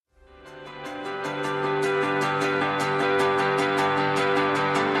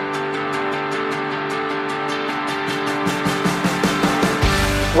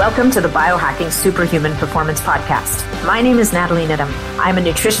Welcome to the Biohacking Superhuman Performance Podcast. My name is Natalie Nidham. I'm a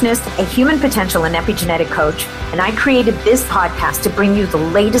nutritionist, a human potential and epigenetic coach, and I created this podcast to bring you the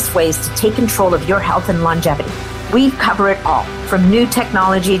latest ways to take control of your health and longevity. We cover it all, from new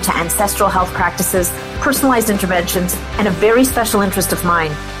technology to ancestral health practices, personalized interventions, and a very special interest of mine,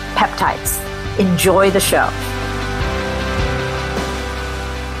 peptides. Enjoy the show.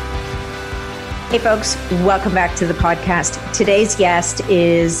 Hey folks, welcome back to the podcast. Today's guest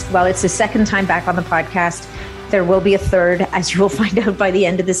is, well, it's the second time back on the podcast. There will be a third, as you will find out by the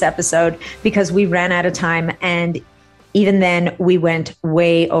end of this episode, because we ran out of time, and even then we went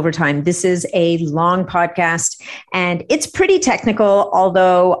way over time. This is a long podcast and it's pretty technical,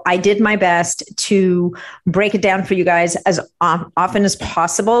 although I did my best to break it down for you guys as often as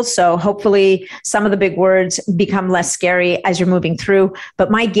possible. So hopefully some of the big words become less scary as you're moving through. But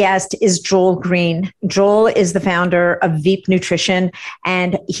my guest is Joel Green. Joel is the founder of Veep Nutrition,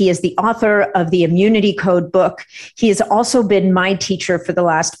 and he is the author of the Immunity Code book. He has also been my teacher for the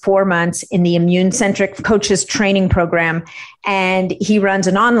last 4 months in the Immune Centric Coaches Training Program. And he runs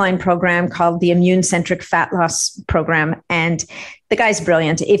an online program called the Immune Centric Fat Loss Program. And the guy's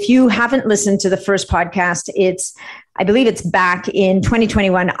brilliant. If you haven't listened to the first podcast, I believe it's back in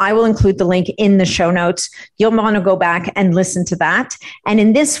 2021. I will include the link in the show notes. You'll want to go back and listen to that. And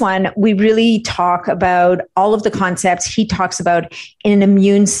in this one, we really talk about all of the concepts he talks about in an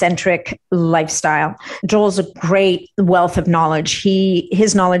immune-centric lifestyle. Joel's a great wealth of knowledge.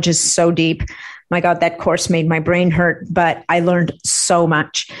 His knowledge is so deep. My God, that course made my brain hurt, but I learned so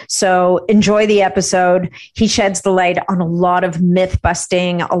much. So enjoy the episode. He sheds the light on a lot of myth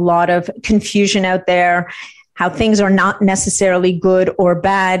busting, a lot of confusion out there, how things are not necessarily good or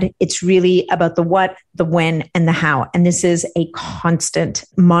bad. It's really about the what, the when, and the how. And this is a constant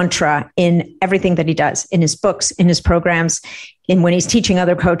mantra in everything that he does, in his books, in his programs, in when he's teaching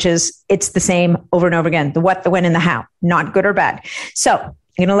other coaches. It's the same over and over again. The what, the when, and the how, not good or bad. So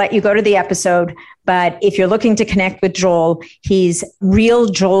I'm going to let you go to the episode, but if you're looking to connect with Joel, he's Real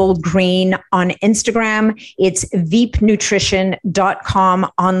Joel Green on Instagram. It's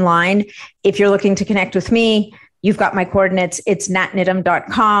veepnutrition.com online. If you're looking to connect with me, you've got my coordinates. It's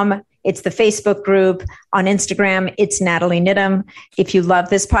natnidham.com. It's the Facebook group. On Instagram, it's Natalie Nidham. If you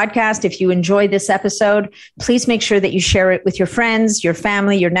love this podcast, if you enjoy this episode, please make sure that you share it with your friends, your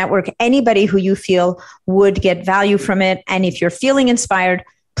family, your network, anybody who you feel would get value from it. And if you're feeling inspired,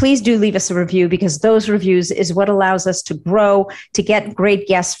 please do leave us a review, because those reviews is what allows us to grow, to get great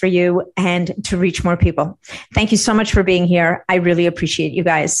guests for you, and to reach more people. Thank you so much for being here. I really appreciate you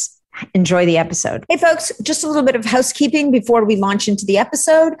guys. Enjoy the episode. Hey folks, just a little bit of housekeeping before we launch into the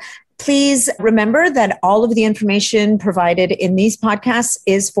episode. Please remember that all of the information provided in these podcasts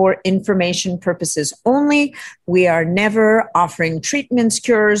is for information purposes only. We are never offering treatments,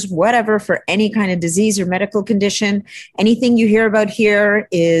 cures, whatever, for any kind of disease or medical condition. Anything you hear about here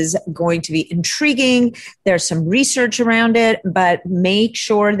is going to be intriguing. There's some research around it, but make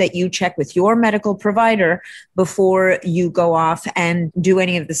sure that you check with your medical provider before you go off and do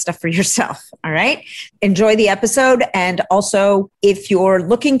any of this stuff for yourself. All right? Enjoy the episode. And also, if you're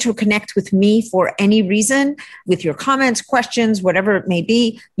looking to connect with me for any reason, with your comments, questions, whatever it may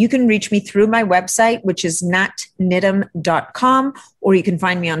be, you can reach me through my website, which is natnidham.com, or you can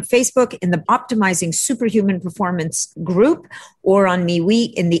find me on Facebook in the Optimizing Superhuman Performance group, or on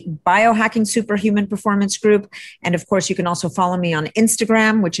MeWe in the Biohacking Superhuman Performance group. And of course, you can also follow me on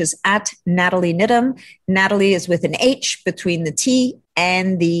Instagram, which is at Natalie Nidham. Natalie is with an H between the T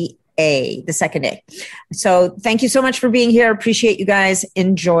and the A, the second A. So thank you so much for being here. Appreciate you guys.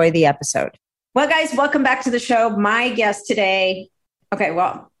 Enjoy the episode. Well, guys, welcome back to the show. My guest today. Okay,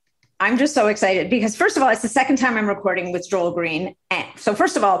 well, I'm just so excited because first of all, it's the second time I'm recording with Joel Green. And so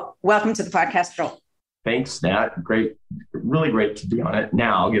first of all, welcome to the podcast, Joel. Thanks, Nat. Great. Really great to be on it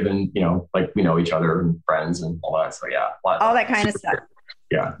now, given, like we know each other and friends and all that. So yeah. All that kind of stuff. Great.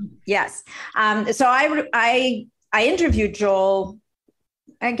 Yeah. Yes. So I interviewed Joel,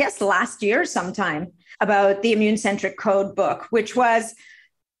 I guess last year sometime, about the Immune Centric Code book, which was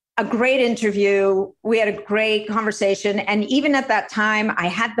a great interview. We had a great conversation. And even at that time, I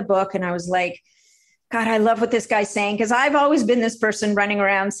had the book and I was like, God, I love what this guy's saying. Because I've always been this person running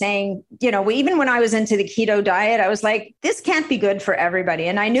around saying, even when I was into the keto diet, I was like, this can't be good for everybody.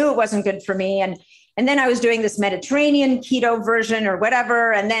 And I knew it wasn't good for me. And then I was doing this Mediterranean keto version or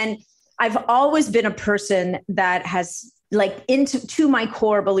whatever. And then I've always been a person that has to my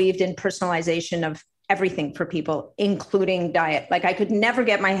core believed in personalization of everything for people, including diet. Like I could never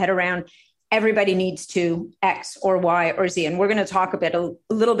get my head around everybody needs to X or Y or Z. And we're going to talk a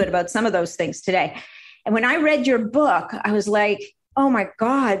little bit about some of those things today. And when I read your book, I was like, oh my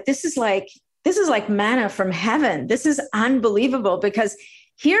God, this is like manna from heaven. This is unbelievable, because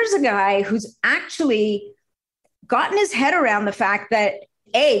here's a guy who's actually gotten his head around the fact that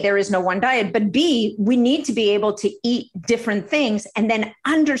A, there is no one diet, but B, we need to be able to eat different things, and then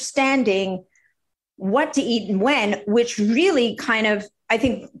understanding what to eat and when, which really kind of, I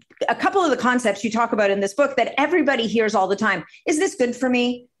think a couple of the concepts you talk about in this book that everybody hears all the time. Is this good for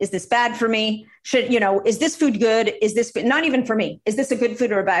me? Is this bad for me? Is this food good? Is this not even for me? Is this a good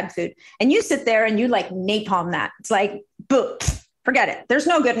food or a bad food? And you sit there and you like napalm that. It's like, boo, forget it. There's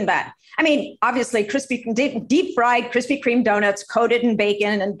no good and bad. I mean, obviously deep fried Krispy Kreme donuts coated in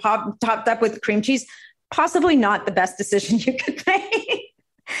bacon and topped up with cream cheese, possibly not the best decision you could make.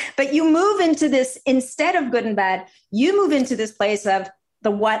 But you move into this, instead of good and bad, you move into this place of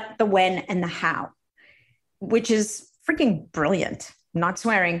the what, the when, and the how, which is freaking brilliant. I'm not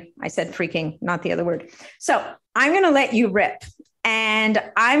swearing. I said freaking, not the other word. So I'm going to let you rip. And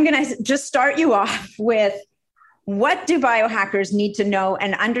I'm going to just start you off with, what do biohackers need to know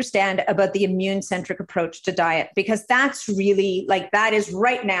and understand about the immune-centric approach to diet? Because that's really that is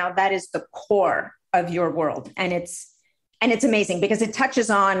right now, that is the core of your world. And it's amazing because it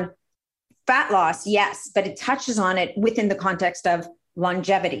touches on fat loss, yes, but it touches on it within the context of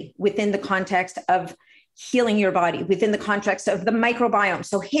longevity, within the context of healing your body, within the context of the microbiome.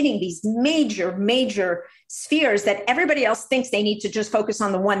 So hitting these major, major spheres that everybody else thinks they need to just focus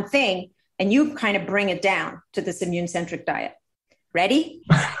on the one thing, and you kind of bring it down to this immune-centric diet. Ready?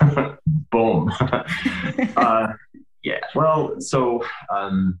 Boom. Yeah. Well, so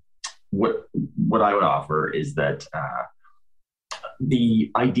what I would offer is that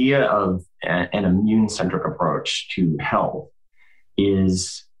the idea of an immune-centric approach to health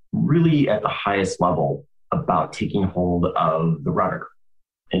is really at the highest level about taking hold of the rudder.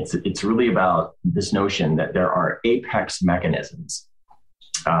 It's really about this notion that there are apex mechanisms.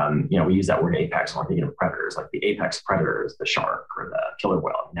 We use that word apex when we're thinking of predators, like the apex predator is the shark or the killer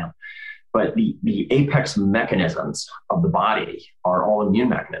whale, But the apex mechanisms of the body are all immune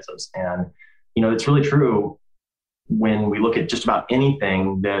mechanisms. And, it's really true when we look at just about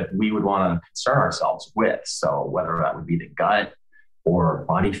anything that we would want to concern ourselves with. So whether that would be the gut or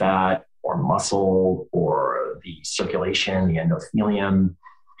body fat or muscle or the circulation, the endothelium,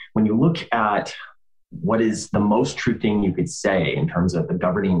 when you look at what is the most true thing you could say in terms of the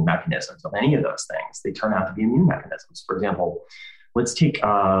governing mechanisms of any of those things, they turn out to be immune mechanisms. For example, let's take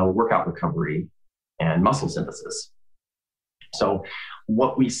workout recovery and muscle synthesis. So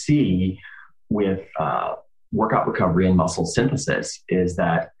what we see with workout recovery and muscle synthesis is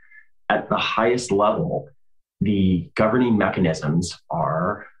that at the highest level, the governing mechanisms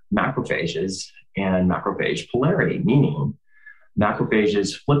are macrophages and macrophage polarity, meaning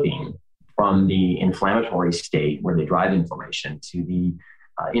macrophages flipping from the inflammatory state where they drive inflammation to the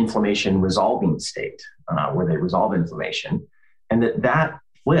inflammation resolving state where they resolve inflammation. And that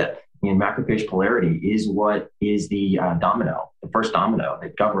flip in macrophage polarity is what is the first domino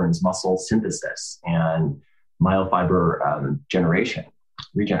that governs muscle synthesis and myofiber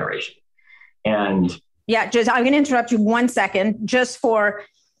regeneration. And yeah, I'm going to interrupt you 1 second just for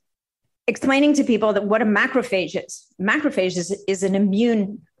explaining to people that what a macrophage is. Macrophage is an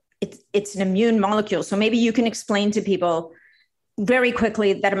immune, it's an immune molecule. So maybe you can explain to people very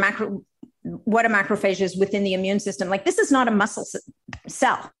quickly that what a macrophage is within the immune system. Like, this is not a muscle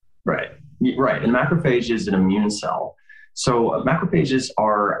cell. Right. And macrophage is an immune cell. So macrophages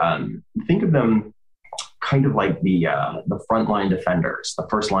are, think of them kind of like the frontline defenders, the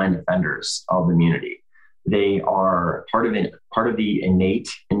first line defenders of immunity. They are part of the innate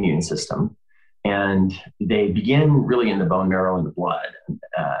immune system, and they begin really in the bone marrow and the blood,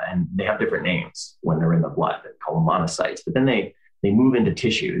 and they have different names when they're in the blood. They call them monocytes, but then they move into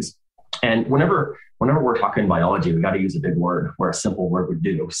tissues. And whenever we're talking biology, we got to use a big word where a simple word would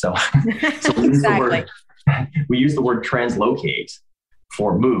do. So exactly. We use the word translocate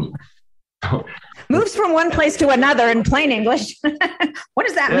for move. Moves from one place to another in plain English. What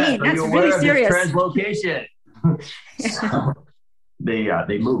does that mean? That's really serious. Translocation. So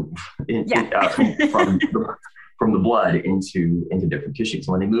they move from the blood into different tissues.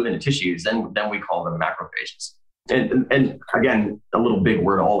 When they move into tissues, then we call them macrophages. And again, a little big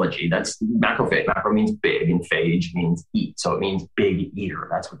wordology. That's macrophage. Macro means big, and phage means eat. So it means big eater.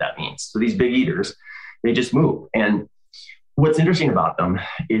 That's what that means. So these big eaters, they just move. And what's interesting about them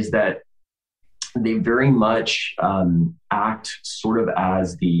is that they very much act sort of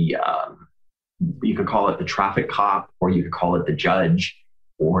as the, you could call it the traffic cop, or you could call it the judge,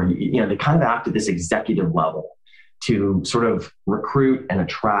 or, they kind of act at this executive level to sort of recruit and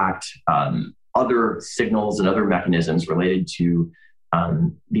attract other signals and other mechanisms related to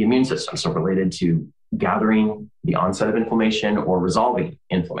the immune system. So related to gathering the onset of inflammation or resolving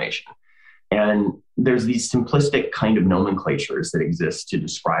inflammation. And there's these simplistic kind of nomenclatures that exist to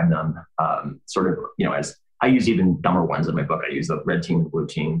describe them, sort of, as I use even dumber ones in my book. I use the red team, blue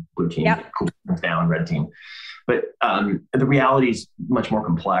team, yep. Cool down, red team. But the reality is much more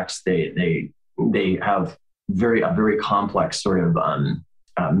complex. They have a very complex sort of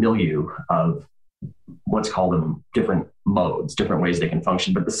milieu of what's called them different modes, different ways they can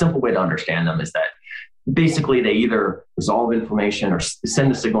function. But the simple way to understand them is that basically they either resolve inflammation or send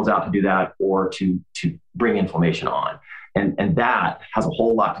the signals out to do that, or to bring inflammation on. And that has a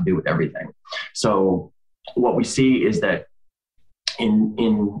whole lot to do with everything. So what we see is that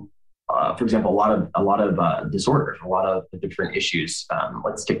in for example, a lot of disorders, a lot of different issues.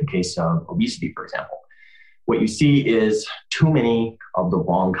 Let's take the case of obesity, for example. What you see is too many of the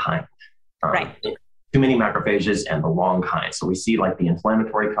wrong kind. Right. Too many macrophages and the wrong kind. So we see like the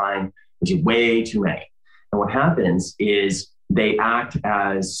inflammatory kind, which is way too many. And what happens is they act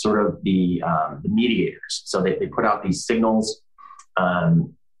as sort of the mediators. So they put out these signals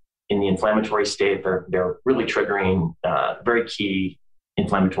in the inflammatory state. They're really triggering very key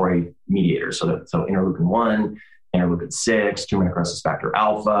inflammatory mediators. So interleukin 1, interleukin 6, tumor necrosis factor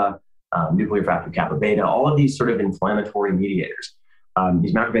alpha, nuclear factor kappa beta, all of these sort of inflammatory mediators.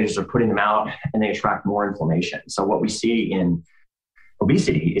 These macrophages are putting them out and they attract more inflammation. So what we see in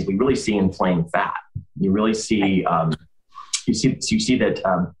obesity is we really see inflamed fat. You really see, you see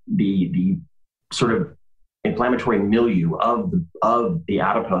that the sort of inflammatory milieu of the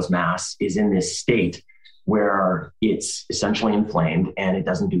adipose mass is in this state where it's essentially inflamed and it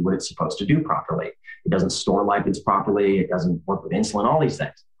doesn't do what it's supposed to do properly. It doesn't store lipids properly. It doesn't work with insulin, all these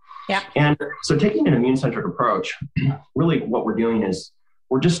things. Yeah. And so taking an immune-centric approach, really what we're doing is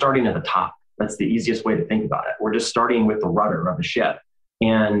we're just starting at the top. That's the easiest way to think about it. We're just starting with the rudder of the ship.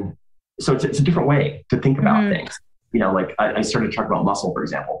 And so it's a different way to think about things. Like I started talking about muscle, for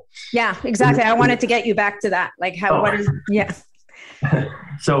example. Yeah, exactly. I wanted to get you back to that. Like yeah.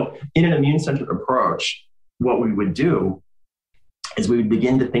 So in an immune-centric approach, what we would do is we would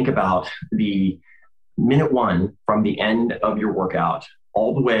begin to think about the minute one from the end of your workout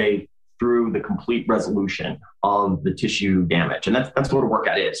all the way through the complete resolution of the tissue damage. And that's what a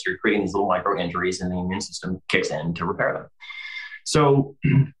workout is. You're creating these little micro injuries and the immune system kicks in to repair them. So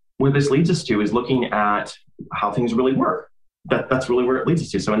where this leads us to is looking at how things really work. That's really where it leads us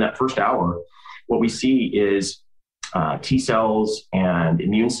to. So in that first hour, what we see is T cells and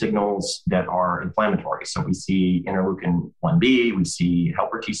immune signals that are inflammatory. So we see interleukin 1B, we see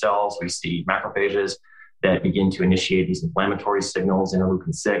helper T cells, we see macrophages that begin to initiate these inflammatory signals,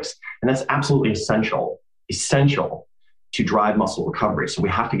 interleukin 6. And that's absolutely essential to drive muscle recovery. So we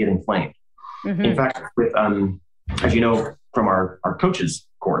have to get inflamed. Mm-hmm. In fact, with, as you know, from our coaches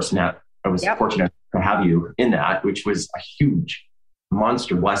course, Nat, I was fortunate to have you in that, which was a huge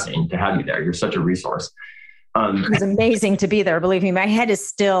monster blessing to have you there. You're such a resource. It was amazing to be there. Believe me, my head is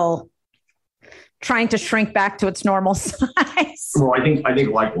still trying to shrink back to its normal size. Well, I think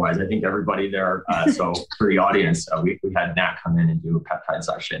likewise. I think everybody there. So for the audience, we had Nat come in and do a peptide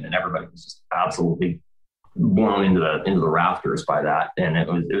session, and everybody was just absolutely blown into the rafters by that, and it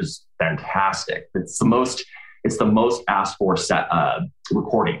was fantastic. It's the most asked for set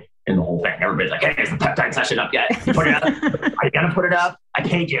recording in the whole thing. Everybody's like, "Hey, is the peptide session up yet? You put it up? Are you gonna put it up? I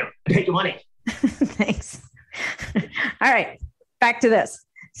paid you money." Thanks. All right, back to this.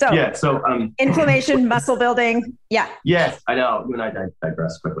 So inflammation, muscle building. Yeah. Yes, I know. You and I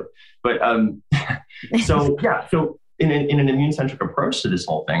digress quickly, but so in an immune-centric approach to this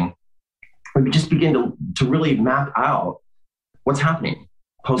whole thing, we just begin to really map out what's happening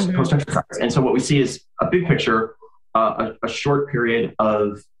post exercise. And so what we see is a big picture, a short period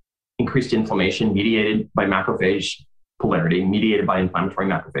of increased inflammation mediated by macrophage polarity, mediated by inflammatory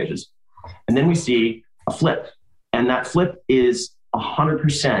macrophages, and then we see a flip, and that flip is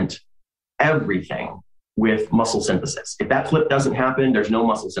 100% everything with muscle synthesis. If that flip doesn't happen, there's no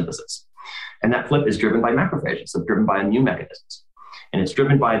muscle synthesis. And that flip is driven by macrophages, so driven by immune mechanisms. And it's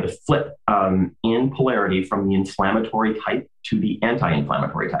driven by the flip in polarity from the inflammatory type to the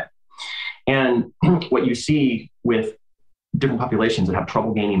anti-inflammatory type. And what you see with different populations that have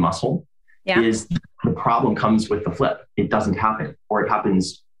trouble gaining muscle is the problem comes with the flip. It doesn't happen, or it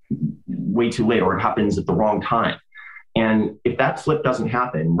happens way too late, or it happens at the wrong time. And if that flip doesn't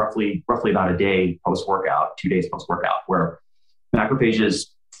happen, roughly about a day post-workout, 2 days post-workout, where macrophages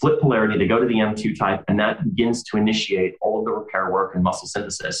flip polarity, they go to the M2 type, and that begins to initiate all of the repair work and muscle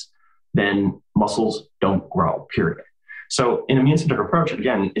synthesis, then muscles don't grow, period. So in immune-centric approach,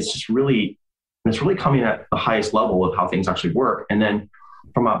 again, it's just really And it's really coming at the highest level of how things actually work. And then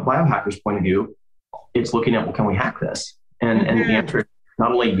from a biohacker's point of view, it's looking at, well, can we hack this? And the answer is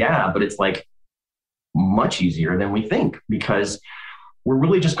not only yeah, but it's like much easier than we think, because we're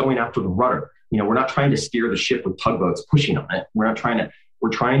really just going after the rudder. We're not trying to steer the ship with tugboats pushing on it. We're trying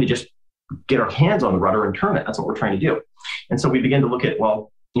to just get our hands on the rudder and turn it. That's what we're trying to do. And so we begin to look at,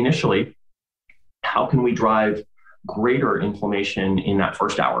 well, initially, how can we drive greater inflammation in that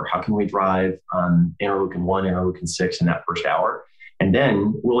first hour? How can we drive interleukin 1, interleukin 6 in that first hour? And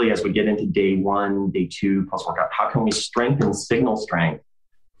then really, as we get into day 1, day 2 post-workout, how can we strengthen signal strength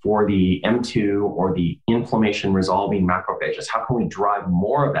for the M2 or the inflammation resolving macrophages? How can we drive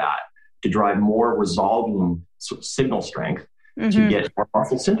more of that to drive more resolving signal strength to get more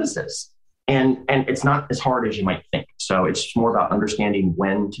muscle synthesis? And it's not as hard as you might think. So it's more about understanding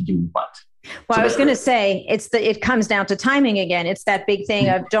when to do what. Well, I was going to say, it comes down to timing again. It's that big thing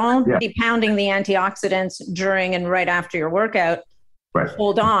of don't be pounding the antioxidants during and right after your workout. Right.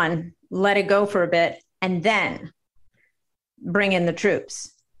 Hold on, let it go for a bit, and then bring in the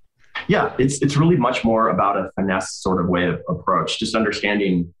troops. Yeah, it's really much more about a finesse sort of way of approach, just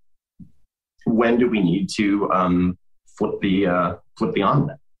understanding when do we need to flip the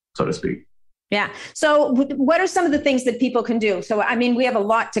on, so to speak. Yeah. So what are some of the things that people can do? So, I mean, we have a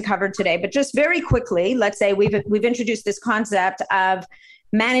lot to cover today, but just very quickly, let's say we've introduced this concept of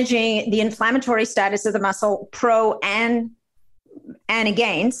managing the inflammatory status of the muscle, pro and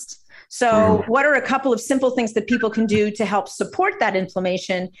against. So what are a couple of simple things that people can do to help support that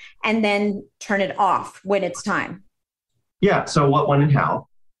inflammation and then turn it off when it's time? Yeah. So what, when, and how?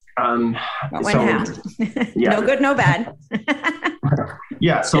 What, when, how? Yeah. No good, no bad.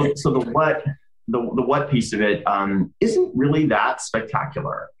 Yeah. So the what piece of it isn't really that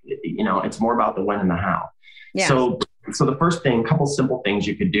spectacular. It's more about the when and the how. Yeah. So the first thing, a couple simple things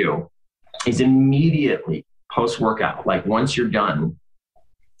you could do is immediately post-workout, like once you're done,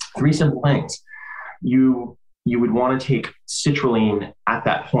 3 simple things. You would want to take citrulline at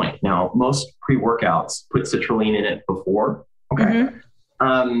that point. Now, most pre-workouts put citrulline in it before. Okay.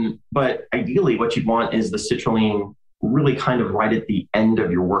 But ideally what you'd want is the citrulline really kind of right at the end of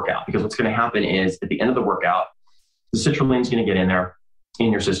your workout, because what's going to happen is at the end of the workout, the citrulline is going to get in there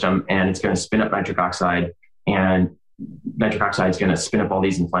in your system and it's going to spin up nitric oxide, and nitric oxide is going to spin up all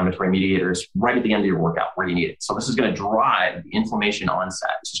these inflammatory mediators right at the end of your workout where you need it. So this is going to drive the inflammation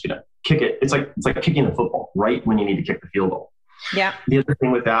onset. It's just going to kick it. It's like kicking the football right when you need to kick the field goal. Yeah. The other thing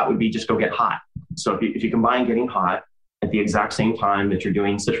with that would be just go get hot. So if you combine getting hot at the exact same time that you're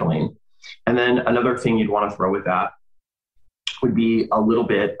doing citrulline, and then another thing you'd want to throw with that would be a little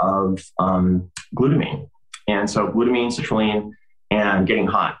bit of glutamine. And so glutamine, citrulline, and getting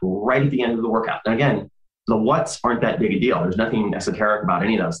hot right at the end of the workout. And again, the what's aren't that big a deal. There's nothing esoteric about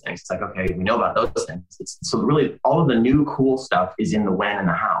any of those things. It's like, okay, we know about those things. So really all of the new cool stuff is in the when and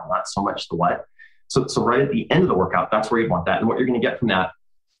the how, not so much the what. So right at the end of the workout, that's where you want that. And what you're going to get from that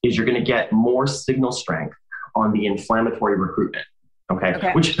is you're going to get more signal strength on the inflammatory recruitment.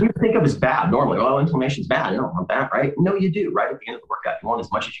 Okay. Which you think of as bad normally. Well, inflammation's bad. You don't want that, right? No, you do. Right at the end of the workout, you want as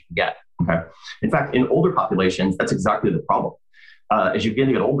much as you can get. Okay. In fact, in older populations, that's exactly the problem. As you begin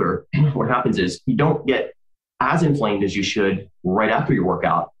to get older, what happens is you don't get as inflamed as you should right after your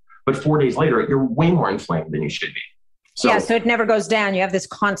workout, but 4 days later, you're way more inflamed than you should be. So it never goes down. You have this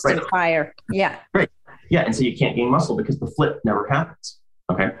constant fire. Yeah. Right. Yeah. And so you can't gain muscle because the flip never happens.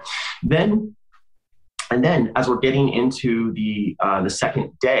 Okay. And then as we're getting into the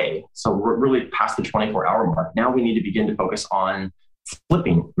second day, so we're really past the 24-hour mark, now we need to begin to focus on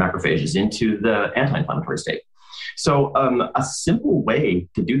flipping macrophages into the anti-inflammatory state. So a simple way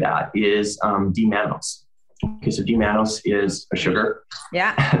to do that is D-mannose. Okay, so D-mannose is a sugar.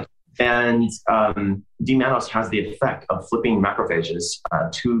 Yeah. And D-mannose has the effect of flipping macrophages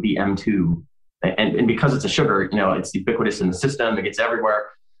to the M2. And because it's a sugar, it's ubiquitous in the system, it gets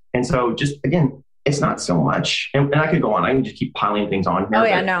everywhere. And so just, again, it's not so much, and I could go on, I can just keep piling things on here. Oh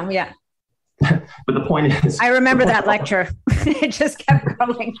yeah, no, yeah. But the point is, I remember that lecture. It just kept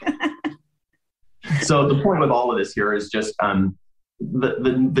going. So the point with all of this here is just the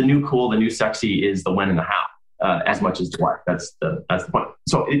new cool, the new sexy is the when and the how, as much as the what. That's the point.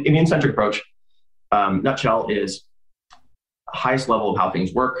 So immune-centric approach, nutshell, is highest level of how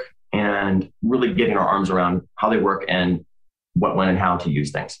things work and really getting our arms around how they work and what, when, and how to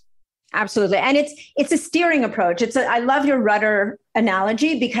use things. Absolutely. And it's a steering approach. I love your rudder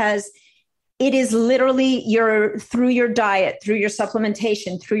analogy because it is literally through your diet, through your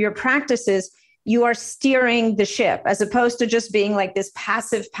supplementation, through your practices, you are steering the ship as opposed to just being like this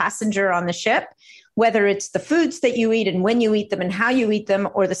passive passenger on the ship, whether it's the foods that you eat and when you eat them and how you eat them,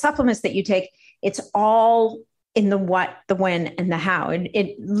 or the supplements that you take. It's all in the what, the when, and the how. And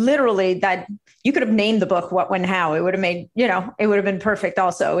it literally, that you could have named the book What, When, How. It would have made, it would have been perfect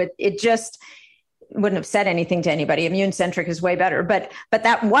also. It just wouldn't have said anything to anybody. Immune centric is way better. But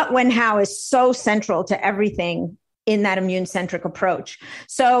that what, when, how is so central to everything in that immune centric approach.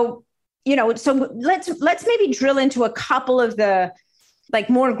 So, so let's maybe drill into a couple of the like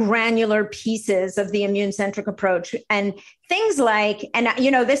more granular pieces of the immune centric approach, and things like, and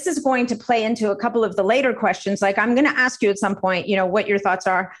this is going to play into a couple of the later questions. Like I'm going to ask you at some point, what your thoughts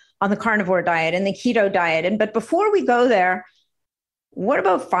are on the carnivore diet and the keto diet. But before we go there, what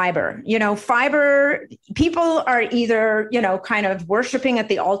about fiber? Fiber, people are either, kind of worshiping at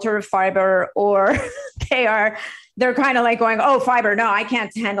the altar of fiber, or they're kind of like going, oh, fiber, no, I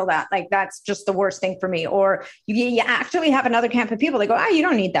can't handle that. Like, that's just the worst thing for me. Or you actually have another camp of people that go, oh, you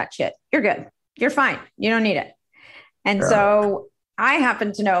don't need that shit. You're good. You're fine. You don't need it. And so I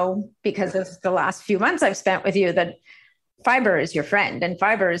happen to know, because of the last few months I've spent with you, that fiber is your friend, and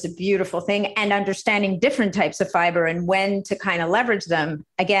fiber is a beautiful thing. And understanding different types of fiber and when to kind of leverage them,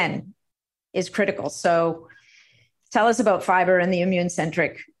 again, is critical. So tell us about fiber in the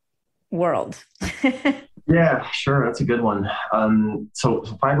immune-centric world. Yeah, sure. That's a good one. So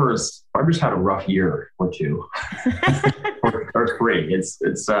fiber's had a rough year or two, or three. It's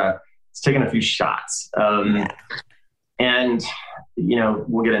taken a few shots. And,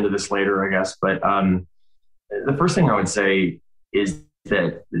 we'll get into this later, I guess. But the first thing I would say is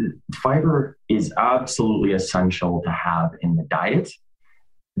that fiber is absolutely essential to have in the diet.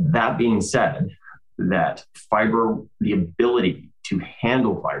 That being said, that fiber, the ability to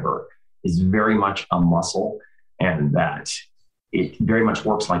handle fiber, is very much a muscle, and that it very much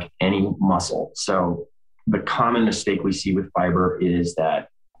works like any muscle. So the common mistake we see with fiber is that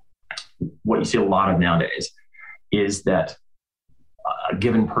what you see a lot of nowadays is that a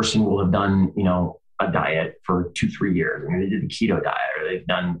given person will have done, a diet for 2-3 years. They did the keto diet, or they've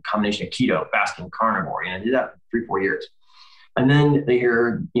done a combination of keto, fasting, carnivore, they did that for 3-4 years. And then they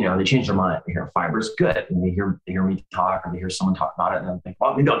hear, they change their mind. They hear fiber's good, and they hear me talk, or they hear someone talk about it, and then think,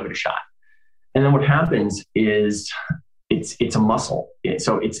 well, maybe I'll give it a shot. And then what happens is it's a muscle.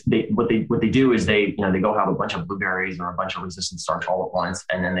 So what they do is they go have a bunch of blueberries or a bunch of resistant starch all at once,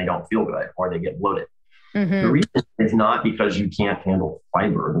 and then they don't feel good, or they get bloated. Mm-hmm. The reason is not because you can't handle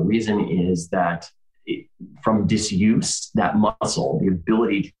fiber. The reason is that from disuse, that muscle, the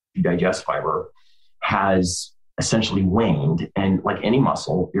ability to digest fiber, has essentially waned. And like any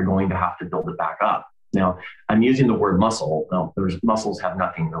muscle, you're going to have to build it back up. Now, I'm using the word muscle. Now, muscles have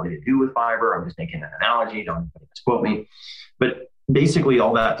nothing really to do with fiber. I'm just making an analogy. Don't misquote me. But basically,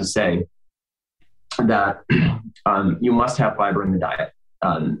 all that to say that you must have fiber in the diet,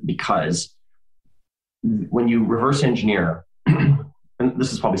 because when you reverse engineer, and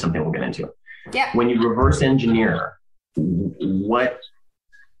this is probably something we'll get into. Yeah. When you reverse engineer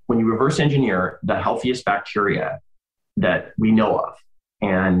the healthiest bacteria that we know of,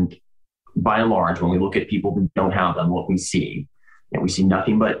 and by and large, when we look at people who don't have them, what we see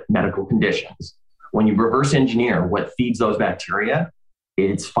nothing but medical conditions. When you reverse engineer what feeds those bacteria,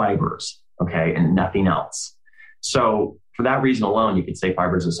 it's fibers, okay, and nothing else. So for that reason alone, you could say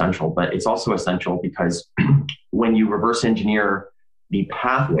fiber is essential, but it's also essential because when you reverse engineer the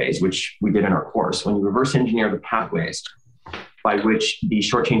pathways, which we did in our course, when you reverse engineer the pathways by which the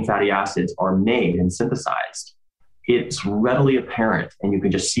short chain fatty acids are made and synthesized, it's readily apparent, and you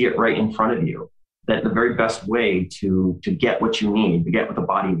can just see it right in front of you, that the very best way to get what you need, to get what the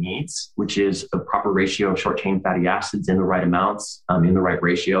body needs, which is a proper ratio of short chain fatty acids in the right amounts, in the right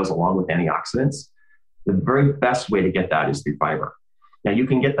ratios, along with antioxidants, the very best way to get that is through fiber. Now, you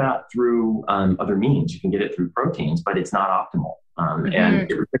can get that through other means. You can get it through proteins, but it's not optimal. And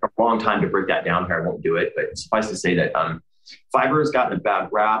it would take a long time to break that down here. I won't do it, but suffice to say that fiber has gotten a bad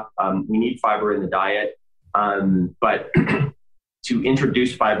rap. We need fiber in the diet. But to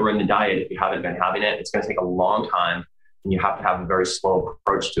introduce fiber in the diet, if you haven't been having it, it's going to take a long time, and you have to have a very slow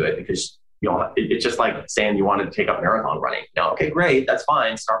approach to it, because it's just like saying you wanted to take up marathon running. Okay, great, that's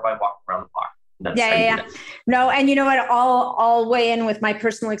fine. Start by walking around the block. Yeah. No, and you know what? I'll weigh in with my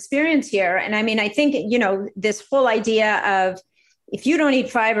personal experience here. And I mean, I think this whole idea of, if you don't eat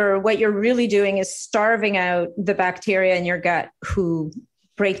fiber, what you're really doing is starving out the bacteria in your gut who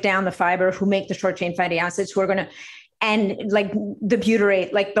break down the fiber, who make the short chain fatty acids, who are going to, and like the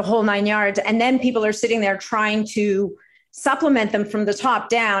butyrate, like the whole 9 yards. And then people are sitting there trying to supplement them from the top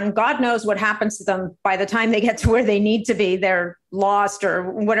down. God knows what happens to them by the time they get to where they need to be. They're lost or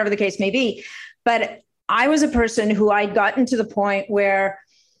whatever the case may be. But I was a person who I'd gotten to the point where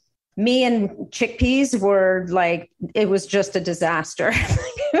me and chickpeas were like, it was just a disaster.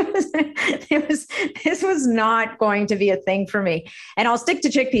 This was not going to be a thing for me. And I'll stick to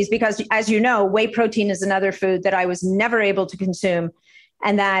chickpeas because, as you know, whey protein is another food that I was never able to consume.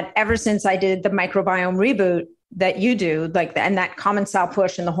 And that ever since I did the microbiome reboot that you do, and that commensal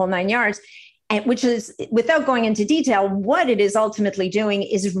push and the whole 9 yards, and which is, without going into detail, what it is ultimately doing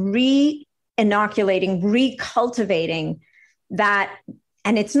is re-inoculating, recultivating that.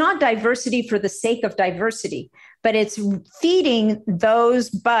 And it's not diversity for the sake of diversity, but it's feeding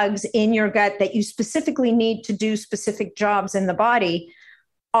those bugs in your gut that you specifically need to do specific jobs in the body.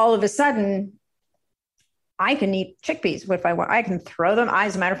 All of a sudden, I can eat chickpeas if I want. I can throw them.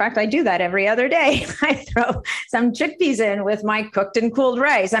 As a matter of fact, I do that every other day. I throw some chickpeas in with my cooked and cooled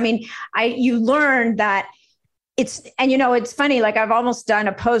rice. I mean, you learn that it's funny. Like, I've almost done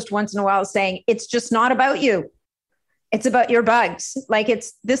a post once in a while saying, it's just not about you. It's about your bugs. Like,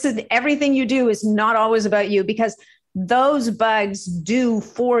 this is everything you do is not always about you, because those bugs do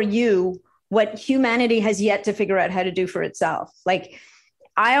for you what humanity has yet to figure out how to do for itself. Like,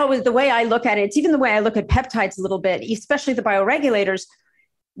 the way I look at it, it's even the way I look at peptides a little bit, especially the bioregulators.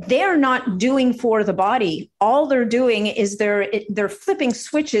 They're not doing for the body. All they're doing is they're flipping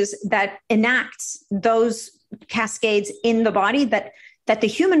switches that enacts those cascades in the body that the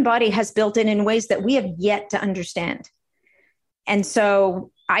human body has built in ways that we have yet to understand. And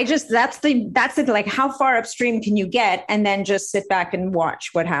so that's the like, how far upstream can you get, and then just sit back and watch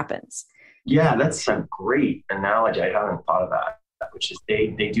what happens. Yeah, that's a great analogy. I haven't thought of that, which is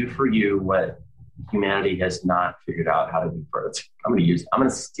they do for you what humanity has not figured out how to do for it. I'm going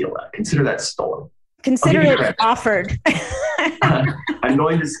to steal that. Consider that stolen. Consider it offered. I'm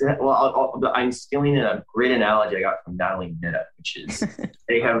going to say, I'm stealing a great analogy I got from Natalie Nidda, which is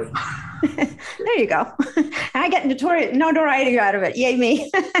they have. There you go. I get notoriety out of it. Yay,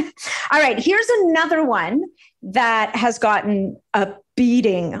 me. All right. Here's another one that has gotten a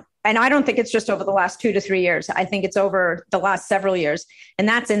beating. And I don't think it's just over the last 2 to 3 years. I think it's over the last several years. And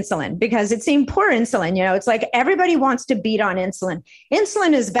that's insulin, because it's saying poor insulin. It's like everybody wants to beat on insulin.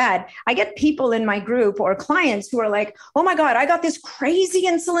 Insulin is bad. I get people in my group or clients who are like, oh my God, I got this crazy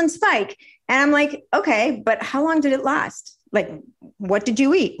insulin spike. And I'm like, okay, but how long did it last? Like, what did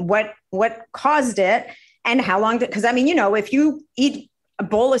you eat? What caused it? And how long because if you eat a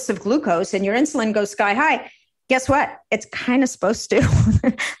bolus of glucose and your insulin goes sky high, guess what? It's kind of supposed to.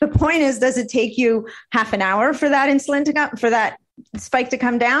 The point is, does it take you half an hour for that insulin for that spike to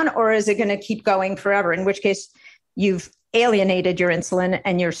come down, or is it going to keep going forever? In which case, you've alienated your insulin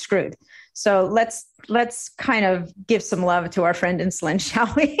and you're screwed. So let's kind of give some love to our friend insulin,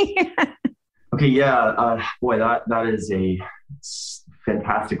 shall we? Okay, yeah, boy, that is a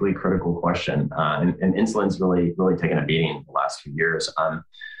fantastically critical question, and insulin's really taken a beating the last few years.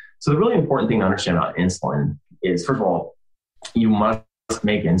 So the really important thing to understand about insulin is, first of all, you must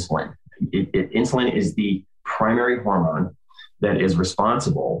make insulin. Insulin is the primary hormone that is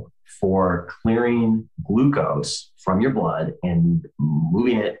responsible for clearing glucose from your blood and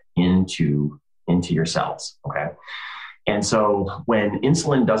moving it into your cells. Okay. And so when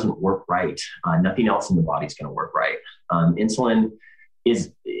insulin doesn't work right, nothing else in the body is going to work right. Insulin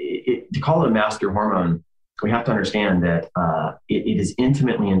to call it a master hormone, we have to understand that it is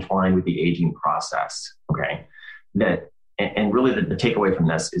intimately entwined with the aging process. Okay. And really the takeaway from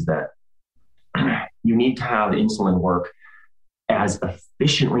this is that you need to have insulin work as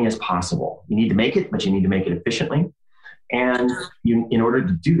efficiently as possible. You need to make it, but you need to make it efficiently. And in order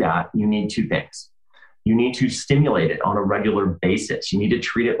to do that, you need two things. You need to stimulate it on a regular basis. You need to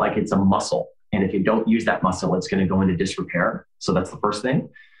treat it like it's a muscle. And if you don't use that muscle, it's going to go into disrepair. So that's the first thing.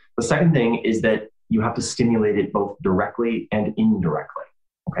 The second thing is that you have to stimulate it both directly and indirectly.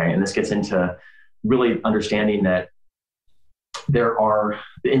 Okay. And this gets into really understanding that the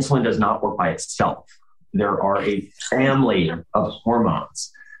insulin does not work by itself. There are a family of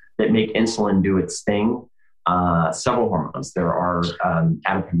hormones that make insulin do its thing. Several hormones. There are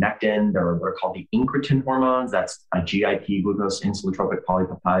adiponectin. There are what are called the incretin hormones. That's a GIP, glucose insulinotropic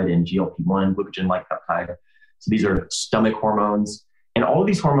polypeptide, and GLP-1, glucagon-like peptide. So these are stomach hormones. And all of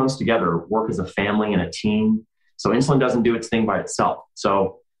these hormones together work as a family and a team. So insulin doesn't do its thing by itself.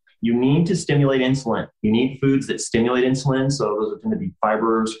 So you need to stimulate insulin. You need foods that stimulate insulin. So those are going to be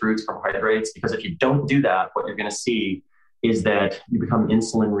fibers, fruits, carbohydrates, because if you don't do that, what you're going to see is that you become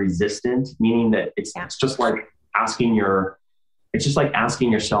insulin resistant, meaning that it's just like asking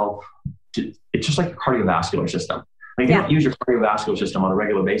yourself it's just like your cardiovascular system. Like if you don't use your cardiovascular system on a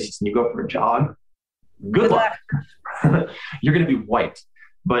regular basis and you go for a jog, good luck. You're going to be wiped.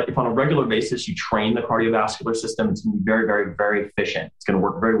 But if on a regular basis you train the cardiovascular system, it's going to be very, very, very efficient. It's going to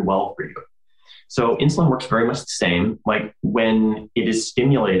work very well for you. So insulin works very much the same. Like when it is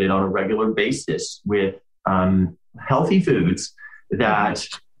stimulated on a regular basis with healthy foods that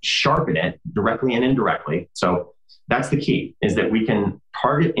sharpen it directly and indirectly. So that's the key, is that we can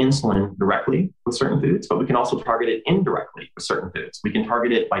target insulin directly with certain foods, but we can also target it indirectly with certain foods. We can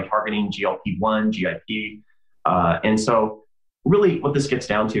target it by targeting GLP-1, GIP. And so really what this gets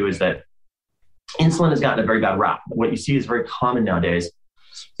down to is that insulin has gotten a very bad rap. What you see is very common nowadays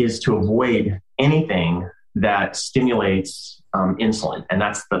is to avoid anything that stimulates insulin. And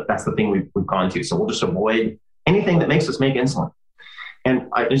that's the thing we've gone to. So we'll just avoid anything that makes us make insulin. And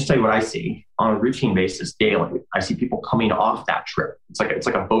I just tell you what I see on a routine basis daily. I see people coming off that trip. It's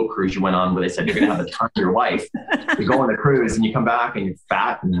like a boat cruise you went on where they said you're going to have the time of your life. You go on the cruise and you come back and you're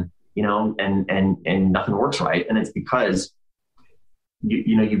fat and and nothing works right. And it's because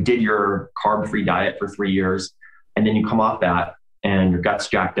you did your carb-free diet for 3 years, and then you come off that and your gut's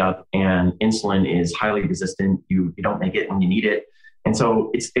jacked up and insulin is highly resistant. You don't make it when you need it. And so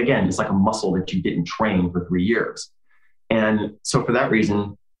it's like a muscle that you didn't train for 3 years. And so for that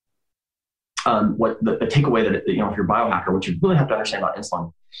reason, what the takeaway that, if you're a biohacker, what you really have to understand about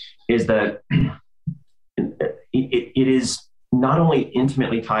insulin is that it is not only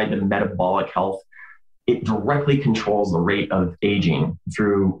intimately tied to metabolic health, it directly controls the rate of aging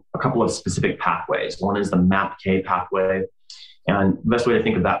through a couple of specific pathways. One is the MAPK pathway. And the best way to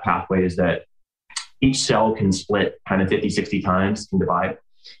think of that pathway is that each cell can split kind of 50, 60 times, can divide.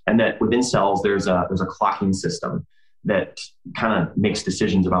 And that within cells, there's a clocking system that kind of makes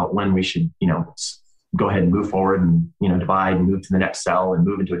decisions about when we should, go ahead and move forward and, divide and move to the next cell and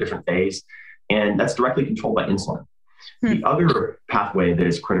move into a different phase. And that's directly controlled by insulin. The other pathway that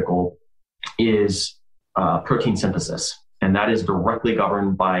is critical is protein synthesis. And that is directly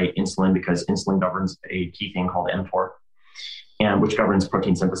governed by insulin because insulin governs a key thing called mTOR, and which governs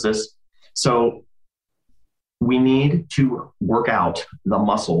protein synthesis. So we need to work out the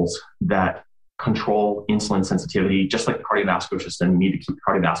muscles that control insulin sensitivity, just like the cardiovascular system. You need to keep the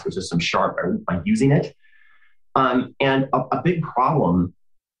cardiovascular system sharp by using it. And a big problem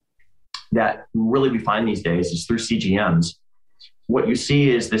that really we find these days is through CGMs. What you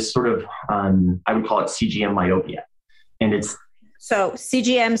see is this sort of, I would call it CGM myopia. And it's so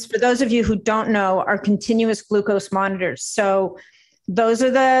CGMs, for those of you who don't know, are continuous glucose monitors. So those are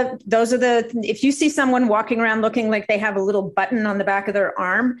the, if you see someone walking around looking like they have a little button on the back of their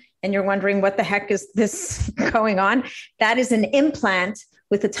arm and you're wondering what the heck is this going on, that is an implant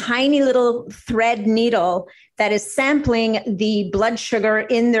with a tiny little thread needle that is sampling the blood sugar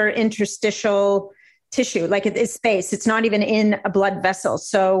in their interstitial tissue, like it is space. It's not even in a blood vessel.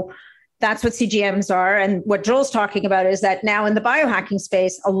 So that's what CGMs are. And what Joel's talking about is that now in the biohacking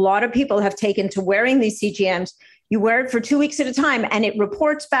space, a lot of people have taken to wearing these CGMs. You wear it for 2 weeks at a time, and it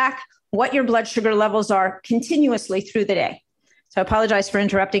reports back what your blood sugar levels are continuously through the day. So I apologize for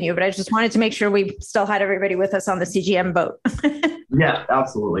interrupting you, but I just wanted to make sure we still had everybody with us on the CGM boat. Yeah,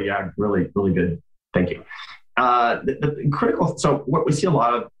 absolutely. Yeah, really, really good. Thank you. The critical, so what we see a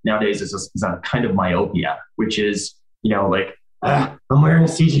lot of nowadays is a kind of myopia, which is, I'm wearing a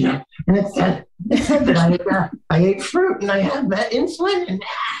CGM and it said that I ate fruit and I have that insulin. And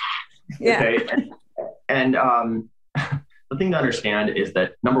yeah. Okay. And the thing to understand is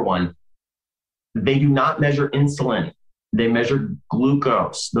that, number one, they do not measure insulin. They measure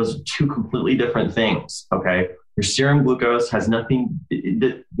glucose. Those are two completely different things. Okay. Your serum glucose has nothing,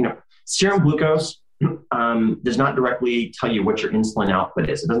 serum glucose does not directly tell you what your insulin output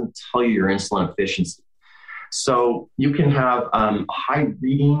is. It doesn't tell you your insulin efficiency. So you can have a high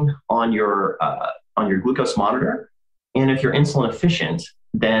reading on your glucose monitor. And if you're insulin efficient,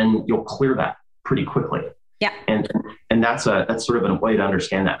 then you'll clear that pretty quickly. Yeah. And that's sort of a way to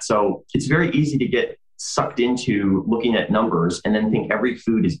understand that. So it's very easy to get sucked into looking at numbers and then think every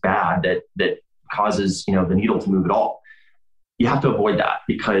food is bad that causes, the needle to move at all. You have to avoid that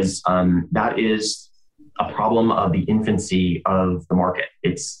because that is a problem of the infancy of the market.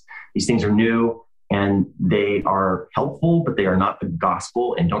 These things are new and they are helpful, but they are not the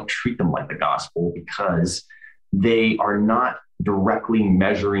gospel, and don't treat them like the gospel because they are not directly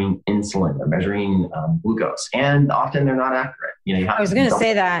measuring insulin. They're measuring glucose, and often they're not accurate. I was going to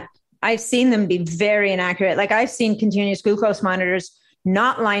say that I've seen them be very inaccurate. Like I've seen continuous glucose monitors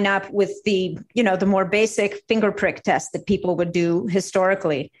not line up with the more basic finger prick test that people would do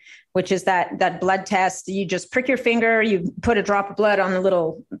historically, which is that blood test. You just prick your finger, you put a drop of blood on the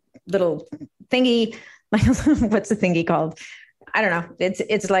little thingy. What's the thingy called? I don't know.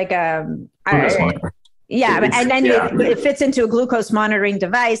 It's like Yeah, and then it fits into a glucose monitoring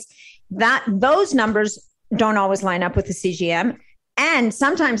device. Those numbers don't always line up with the CGM. And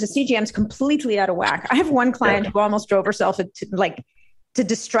sometimes the CGM is completely out of whack. I have one client who almost drove herself to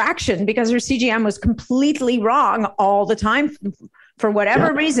distraction because her CGM was completely wrong all the time. For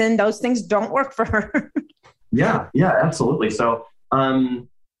whatever reason, those things don't work for her. Yeah, absolutely. So in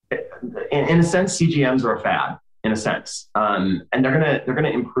a sense, CGMs are a fad, in a sense. And they're gonna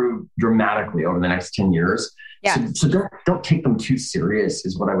improve dramatically over the next 10 years. Yeah. So don't take them too serious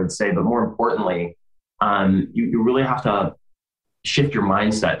is what I would say. But more importantly, you really have to shift your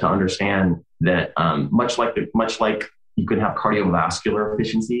mindset to understand that much like you can have cardiovascular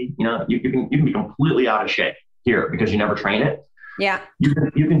efficiency, you can be completely out of shape here because you never train it. Yeah. You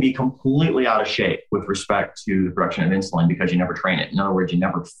can be completely out of shape with respect to the production of insulin because you never train it. In other words, you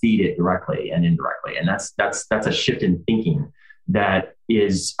never feed it directly and indirectly. And that's a shift in thinking that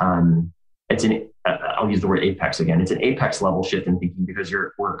is, I'll use the word apex again. It's an apex level shift in thinking because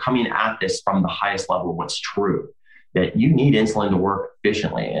we're coming at this from the highest level of what's true, that you need insulin to work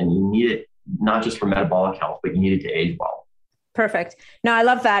efficiently and you need it not just for metabolic health, but you need it to age well. Perfect. No, I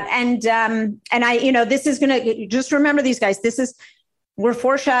love that. And I, this is going to just remember these guys. We're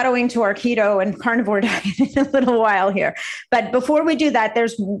foreshadowing to our keto and carnivore diet in a little while here. But before we do that,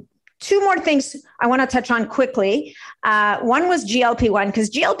 there's two more things I want to touch on quickly. One was GLP-1, because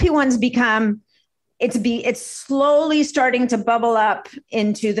GLP-1's it's slowly starting to bubble up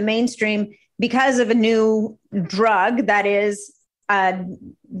into the mainstream because of a new drug that is a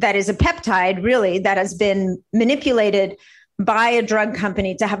peptide, really, that has been manipulated by a drug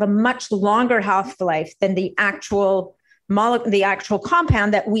company to have a much longer half-life than the actual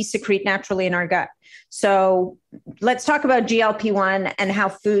compound that we secrete naturally in our gut. So let's talk about GLP-1 and how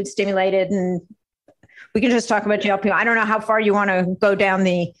food stimulated, and we can just talk about GLP-1. I don't know how far you want to go down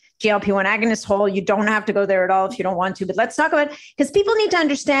the GLP-1 agonist hole. You don't have to go there at all if you don't want to, but let's talk about, because people need to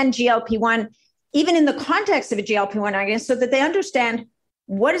understand GLP-1, even in the context of a GLP-1 agonist, so that they understand,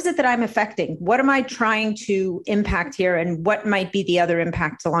 what is it that I'm affecting? What am I trying to impact here? And what might be the other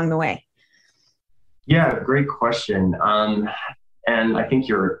impacts along the way? Yeah, great question. And I think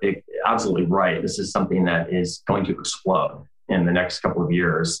you're absolutely right. This is something that is going to explode in the next couple of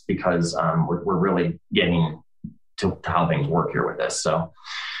years because we're really getting to how things work here with this. So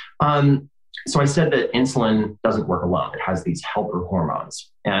I said that insulin doesn't work alone. It has these helper hormones.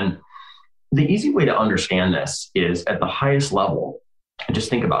 And the easy way to understand this is at the highest level,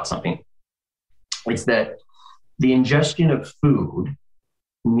 just think about something. It's that the ingestion of food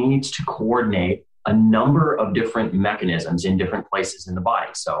needs to coordinate a number of different mechanisms in different places in the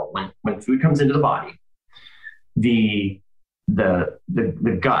body. So when food comes into the body, the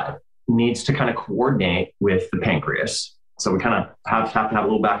gut needs to kind of coordinate with the pancreas. So we kind of have to have a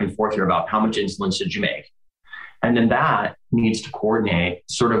little back and forth here about how much insulin should you make. And then that needs to coordinate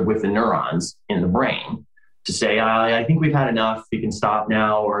sort of with the neurons in the brain to say, I think we've had enough, we can stop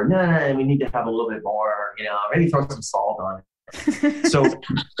now, or no, we need to have a little bit more, maybe throw some salt on it.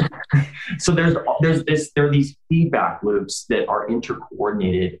 So there are these feedback loops that are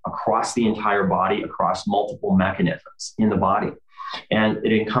intercoordinated across the entire body, across multiple mechanisms in the body. And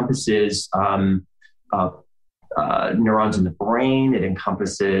it encompasses neurons in the brain. It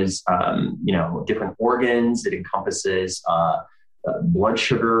encompasses, different organs. It encompasses blood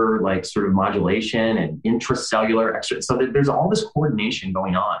sugar, like sort of modulation and intracellular extra. So there's all this coordination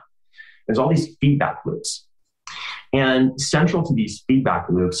going on. There's all these feedback loops. And central to these feedback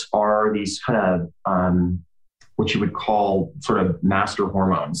loops are these kind of what you would call sort of master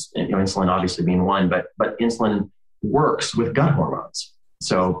hormones. And, insulin obviously being one, but insulin works with gut hormones.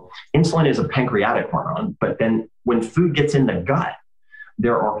 So insulin is a pancreatic hormone, but then when food gets in the gut,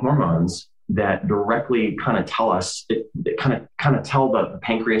 there are hormones that directly kind of tell us, that kind of tell the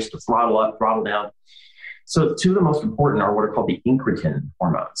pancreas to throttle up, throttle down. So two of the most important are what are called the incretin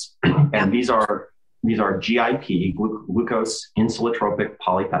hormones. And these are GIP, glucose insulitropic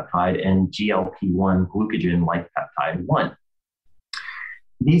polypeptide, and GLP-1, glucagon-like peptide 1.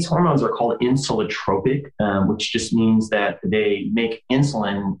 These hormones are called insulitropic, which just means that they make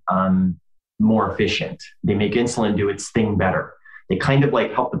insulin more efficient. They make insulin do its thing better. They kind of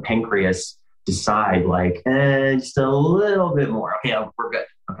like help the pancreas decide, like, just a little bit more. Okay, we're good.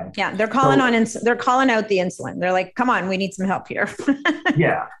 Okay. Yeah, they're calling out the insulin. They're like, come on, we need some help here.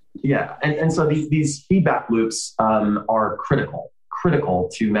 Yeah. And so these feedback loops are critical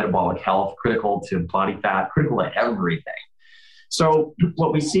to metabolic health, critical to body fat, critical to everything. So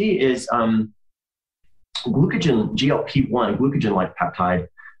what we see is glucagon, GLP-1, glucagon-like peptide,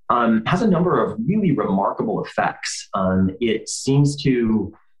 has a number of really remarkable effects. It seems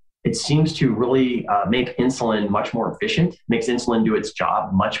to It seems to really make insulin much more efficient, makes insulin do its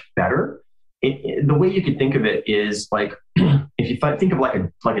job much better. The way you could think of it is like if you think of like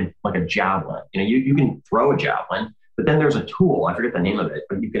a javelin. You can throw a javelin, but then there's a tool. I forget the name of it,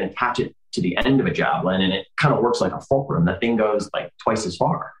 but you can attach it to the end of a javelin, and it kind of works like a fulcrum. The thing goes like twice as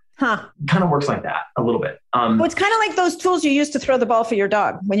far. Huh. Kind of works like that a little bit. Well, it's kind of like those tools you use to throw the ball for your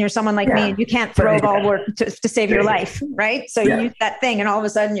dog when you're someone like me and you can't throw a ball to save your life, right? So you use that thing and all of a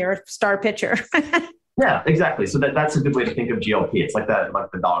sudden you're a star pitcher. Yeah, exactly. So that's a good way to think of GLP. It's like that, like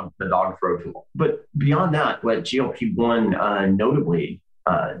the dog throw tool. But beyond that, what GLP-1 notably,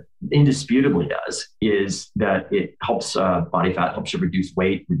 indisputably does is that it helps body fat, helps you reduce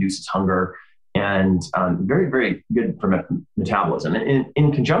weight, reduces hunger, and very, very good for metabolism. And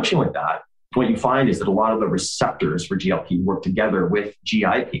in conjunction with that, what you find is that a lot of the receptors for GLP work together with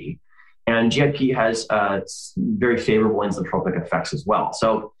GIP, and GIP has very favorable insulotropic effects as well.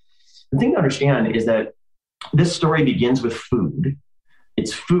 So the thing to understand is that this story begins with food.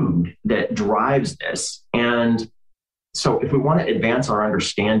 It's food that drives this. And so if we want to advance our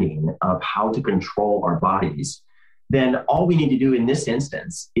understanding of how to control our bodies, then all we need to do in this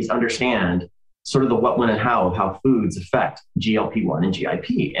instance is understand sort of the what, when, and how of how foods affect GLP-1 and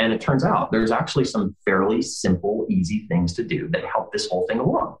GIP. And it turns out there's actually some fairly simple, easy things to do that help this whole thing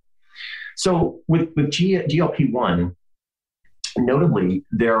along. So with GLP-1, notably,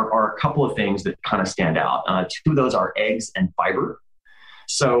 there are a couple of things that kind of stand out. Two of those are eggs and fiber.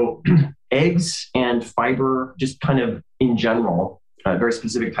 So eggs and fiber, just kind of in general, very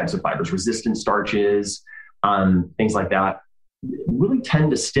specific types of fibers, resistant starches, things like that, really tend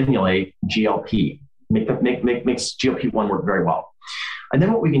to stimulate GLP, makes GLP-1 work very well. And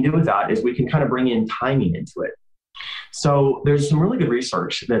then what we can do with that is we can kind of bring in timing into it. So there's some really good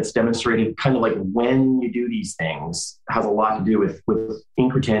research that's demonstrated kind of like when you do these things has a lot to do with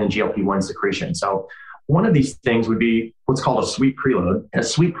incretin and GLP-1 secretion. So one of these things would be what's called a sweet preload. And a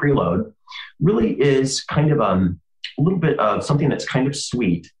sweet preload really is kind of a little bit of something that's kind of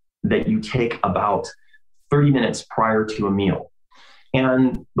sweet that you take about 30 minutes prior to a meal.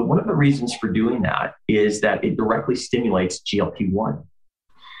 And one of the reasons for doing that is that it directly stimulates GLP-1.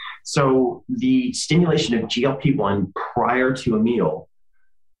 So the stimulation of GLP-1 prior to a meal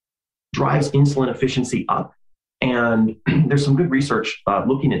drives insulin efficiency up. And there's some good research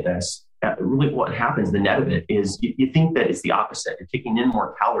looking at this. Really what happens, the net of it is you think that it's the opposite. You're taking in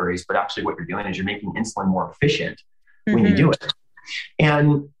more calories, but actually what you're doing is you're making insulin more efficient when you do it.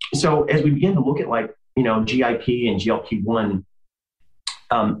 And so as we begin to look at GIP and GLP-1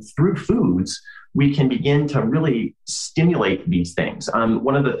 through foods, we can begin to really stimulate these things.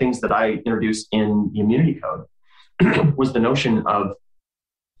 One of the things that I introduced in the Immunity Code was the notion of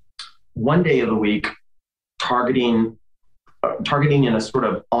one day of the week targeting in a sort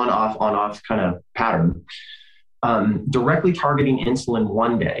of on-off kind of pattern, directly targeting insulin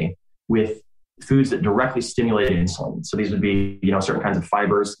one day with foods that directly stimulate insulin. So these would be, certain kinds of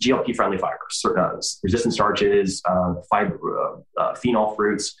fibers, GLP-friendly fibers, resistant starches, phenol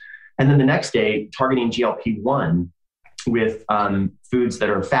fruits. And then the next day, targeting GLP-1 with foods that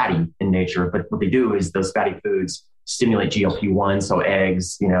are fatty in nature. But what they do is those fatty foods stimulate GLP-1, so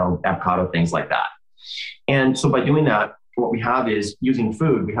eggs, avocado, things like that. And so by doing that, what we have is using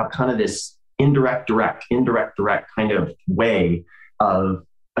food, we have kind of this indirect, direct kind of way of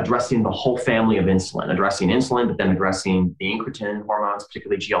addressing the whole family of insulin, addressing insulin, but then addressing the incretin hormones,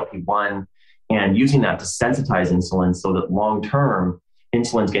 particularly GLP-1, and using that to sensitize insulin so that long-term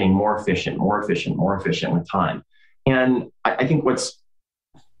insulin's getting more efficient with time. And I think what's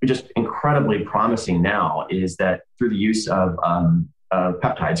just incredibly promising now is that through the use of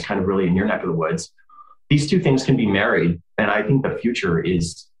peptides, kind of really in your neck of the woods, these two things can be married. And I think the future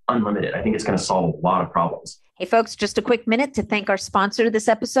is unlimited. I think it's going to solve a lot of problems. Hey, folks, just a quick minute to thank our sponsor this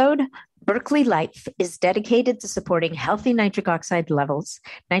episode. Berkeley Life is dedicated to supporting healthy nitric oxide levels.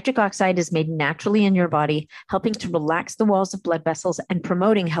 Nitric oxide is made naturally in your body, helping to relax the walls of blood vessels and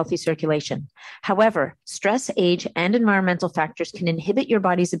promoting healthy circulation. However, stress, age, and environmental factors can inhibit your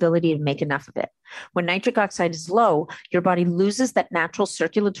body's ability to make enough of it. When nitric oxide is low, your body loses that natural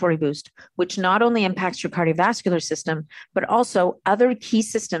circulatory boost, which not only impacts your cardiovascular system, but also other key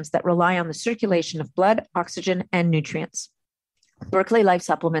systems that rely on the circulation of blood, oxygen, and nutrients. Berkeley Life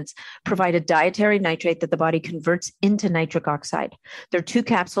supplements provide a dietary nitrate that the body converts into nitric oxide. Their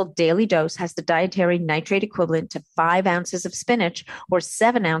 2-capsule daily dose has the dietary nitrate equivalent to 5 ounces of spinach or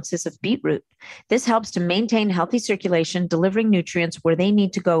 7 ounces of beetroot. This helps to maintain healthy circulation, delivering nutrients where they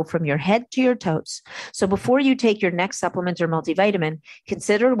need to go from your head to your toes. So before you take your next supplement or multivitamin,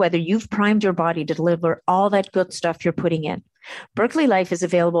 consider whether you've primed your body to deliver all that good stuff you're putting in. Berkeley Life is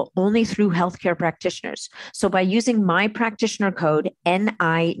available only through healthcare practitioners. So by using my practitioner code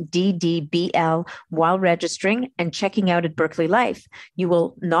NIDDBL while registering and checking out at Berkeley Life, you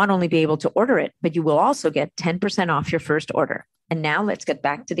will not only be able to order it, but you will also get 10% off your first order. And now let's get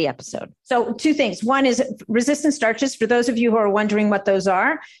back to the episode. So 2 things. One is resistant starches. For those of you who are wondering what those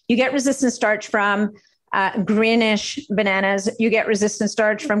are, you get resistant starch from greenish bananas. You get resistant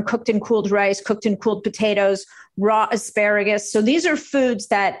starch from cooked and cooled rice, cooked and cooled potatoes, raw asparagus. So these are foods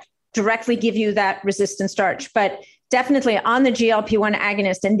that directly give you that resistant starch, but definitely on the GLP-1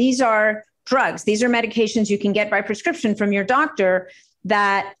 agonist. And these are drugs. These are medications you can get by prescription from your doctor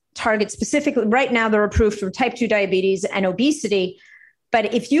that target specifically. Right now, they're approved for type 2 diabetes and obesity.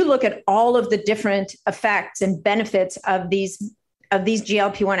 But if you look at all of the different effects and benefits of these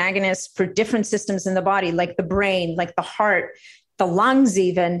GLP-1 agonists for different systems in the body, like the brain, like the heart, the lungs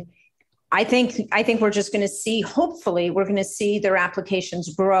even, I think we're just going to see, hopefully, we're going to see their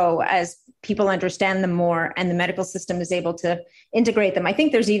applications grow as people understand them more and the medical system is able to integrate them. I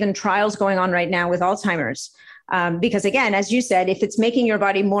think there's even trials going on right now with Alzheimer's. Because again, as you said, if it's making your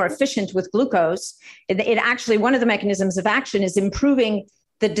body more efficient with glucose, it actually, one of the mechanisms of action is improving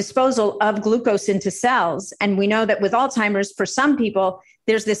the disposal of glucose into cells. And we know that with Alzheimer's, for some people,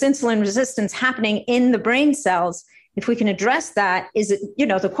 there's this insulin resistance happening in the brain cells. If we can address that, is it,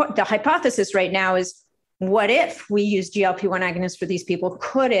 the hypothesis right now is, what if we use GLP-1 agonists for these people?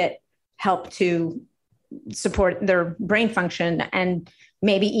 Could it help to support their brain function and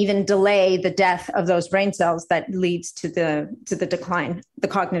maybe even delay the death of those brain cells that leads to the decline, the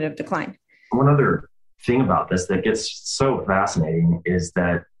cognitive decline? One other thing about this that gets so fascinating is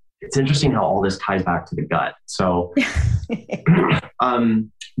that it's interesting how all this ties back to the gut. So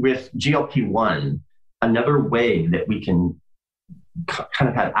with GLP-1, another way that we can kind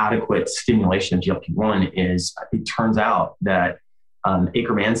of have adequate stimulation of GLP-1 is, it turns out that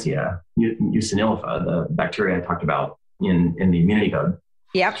Akkermansia mucinilifa, the bacteria I talked about in the immunity code,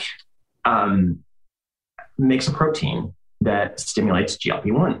 makes a protein that stimulates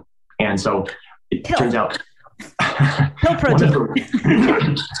GLP-1. And so it turns out pill protein.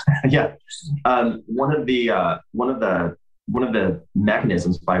 One of the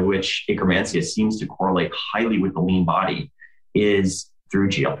mechanisms by which Akkermansia seems to correlate highly with the lean body is through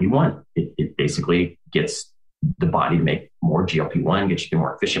GLP-1. It basically gets the body to make more GLP-1, gets you to be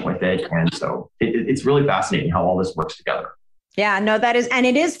more efficient with it. And so it's really fascinating how all this works together. Yeah, no, that is, and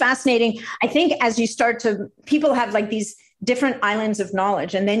it is fascinating. I think as you start to, people have like these different islands of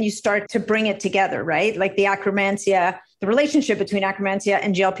knowledge, and then you start to bring it together, right? Like the Akkermansia, the relationship between Akkermansia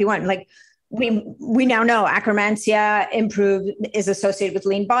and GLP-1. Like we now know Akkermansia is associated with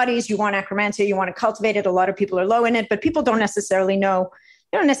lean bodies. You want Akkermansia, you want to cultivate it. A lot of people are low in it, but people don't necessarily know,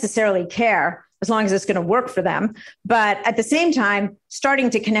 they don't necessarily care as long as it's going to work for them. But at the same time, starting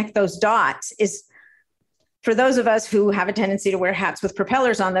to connect those dots is, for those of us who have a tendency to wear hats with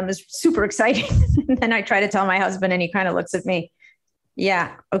propellers on them, is super exciting. And then I try to tell my husband and he kind of looks at me.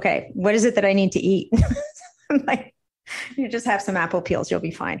 Yeah. Okay. What is it that I need to eat? I'm like, you just have some apple peels. You'll be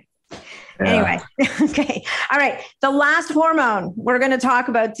fine. Yeah. Anyway. Okay. All right. The last hormone we're going to talk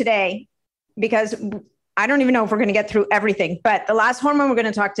about today, because I don't even know if we're going to get through everything, but the last hormone we're going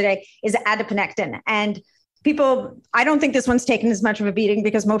to talk today is adiponectin. And people, I don't think this one's taken as much of a beating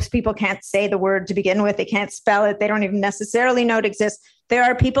because most people can't say the word to begin with. They can't spell it. They don't even necessarily know it exists. There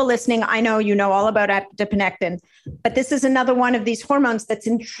are people listening. I know you know all about adiponectin, but this is another one of these hormones that's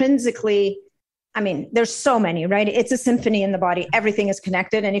intrinsically, I mean, there's so many, right? It's a symphony in the body. Everything is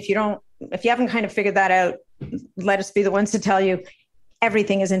connected. And if you haven't kind of figured that out, let us be the ones to tell you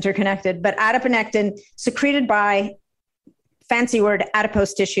everything is interconnected. But adiponectin, secreted by, fancy word,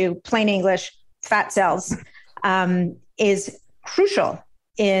 adipose tissue, plain English, fat cells, is crucial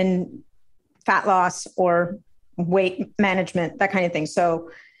in fat loss or weight management, that kind of thing. So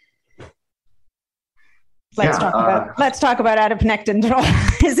let's talk about adiponectin.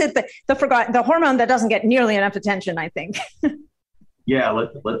 Is it the hormone that doesn't get nearly enough attention, I think? Yeah,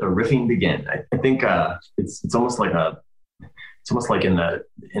 let the riffing begin. I think it's almost like in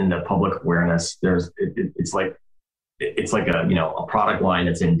the public awareness. It's like a product line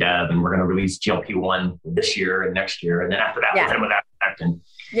that's in dev, and we're going to release GLP-1 this year and next year, and then after that, we're done with adiponectin.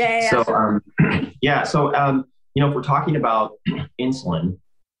 Yeah. So if we're talking about insulin,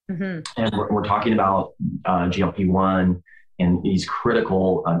 and we're talking about GLP-1 and these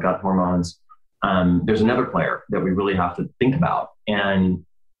critical gut hormones, there's another player that we really have to think about, and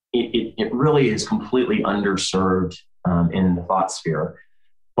it really is completely underserved in the thought sphere,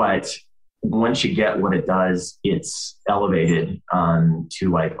 but once you get what it does, it's elevated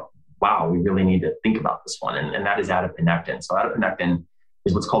to like wow, we really need to think about this one. And that is adiponectin. So adiponectin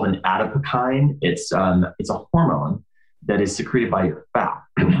is what's called an adipokine. It's a hormone that is secreted by your fat.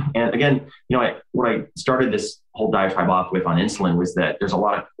 And again, what I started this whole diatribe off with on insulin was that there's a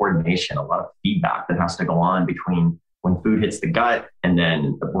lot of coordination, a lot of feedback that has to go on between when food hits the gut and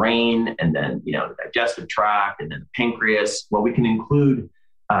then the brain and then, the digestive tract and then the pancreas. Well, we can include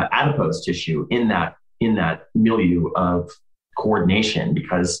adipose tissue in that milieu of coordination,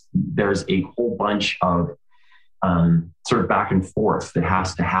 because there's a whole bunch of sort of back and forth that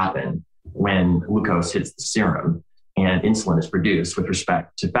has to happen when glucose hits the serum and insulin is produced with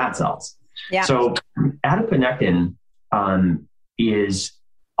respect to fat cells. Yeah. So adiponectin is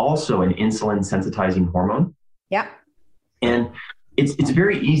also an insulin sensitizing hormone. Yeah. And it's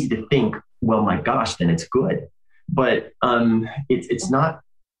very easy to think, well, my gosh, then it's good. But it's not.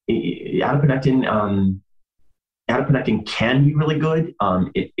 Adiponectin can be really good.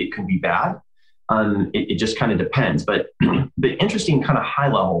 It can be bad. It just kind of depends. But the interesting kind of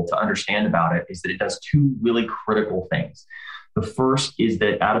high level to understand about it is that it does two really critical things. The first is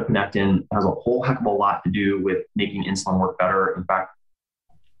that adiponectin has a whole heck of a lot to do with making insulin work better. In fact,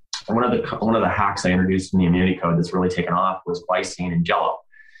 one of the hacks I introduced in the Immunity Code that's really taken off was glycine and Jello.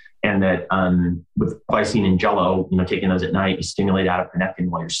 And that with glycine and Jello, taking those at night, you stimulate adiponectin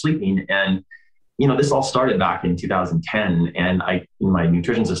while you're sleeping. And this all started back in 2010. And in my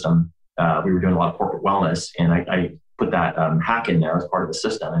nutrition system, we were doing a lot of corporate wellness, and I put that hack in there as part of the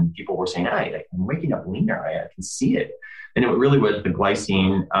system. And people were saying, "Hey, I'm waking up leaner. I can see it." And it really was the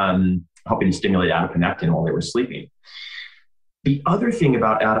glycine helping to stimulate adiponectin while they were sleeping. The other thing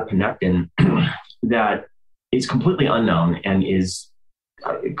about adiponectin that is completely unknown and is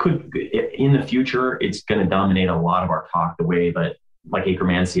it could in the future, it's going to dominate a lot of our talk the way that like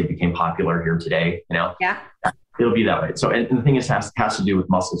Akkermansia became popular here today. Yeah. It'll be that way. So, and the thing is, has to do with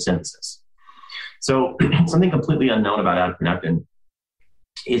muscle synthesis. So something completely unknown about adiponectin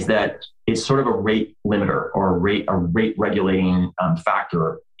is that it's sort of a rate limiter or a rate regulating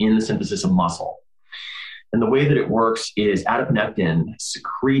factor in the synthesis of muscle. And the way that it works is adiponectin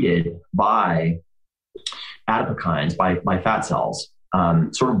secreted by adipokines, by fat cells,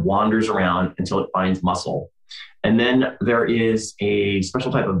 sort of wanders around until it finds muscle. And then there is a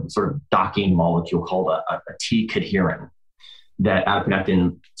special type of sort of docking molecule called a T-cadherin that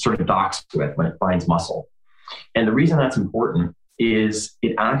adiponectin sort of docks with when it finds muscle. And the reason that's important is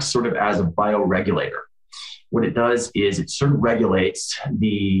it acts sort of as a bioregulator. What it does is it sort of regulates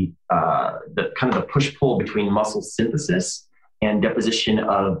the kind of the push-pull between muscle synthesis and deposition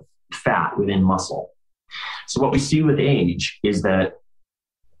of fat within muscle. So what we see with age is that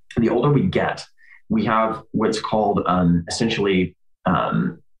the older we get, we have what's called essentially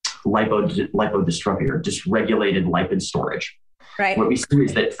lipodystrophy, or dysregulated lipid storage. Right. What we see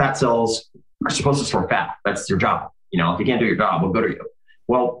is that fat cells are supposed to store fat. That's your job. If you can't do your job, we'll go to you.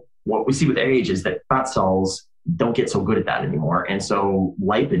 Well, what we see with age is that fat cells don't get so good at that anymore. And so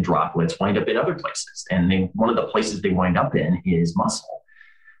lipid droplets wind up in other places. And one of the places they wind up in is muscle.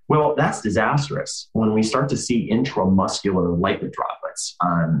 Well, that's disastrous when we start to see intramuscular lipid droplets.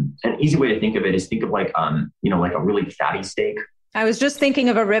 An easy way to think of it is think of like a really fatty steak. I was just thinking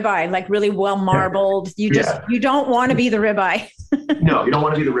of a ribeye, like really well marbled. You don't want to be the ribeye. No, you don't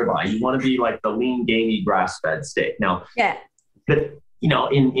want to be the ribeye. You want to be like the lean, gamey, grass-fed steak. Now, yeah. But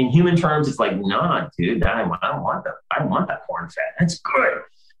in human terms, it's like, nah, dude, I don't want that. I don't want that corn fat. That's good.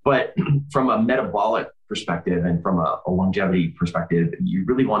 But from a metabolic perspective and from a longevity perspective, you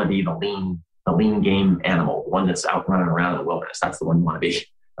really want to be the lean game animal, the one that's out running around in the wilderness. That's the one you want to be.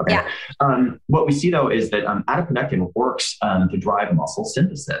 Okay. Yeah. What we see though is that adiponectin works to drive muscle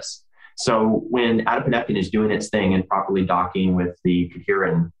synthesis. So when adiponectin is doing its thing and properly docking with the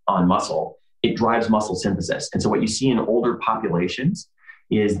cadherin on muscle, it drives muscle synthesis. And so what you see in older populations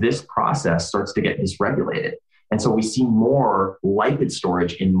is this process starts to get dysregulated. And so we see more lipid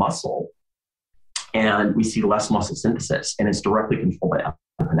storage in muscle and we see less muscle synthesis, and it's directly controlled by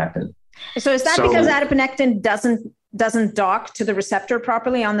adiponectin. So is that because adiponectin doesn't dock to the receptor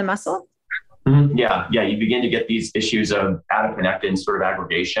properly on the muscle? Mm-hmm. Yeah. You begin to get these issues of adiponectin sort of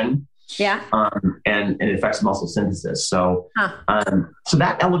aggregation. Yeah. And it affects muscle synthesis. So, so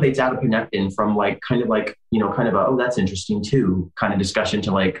that elevates adiponectin from kind of a, that's interesting too, kind of discussion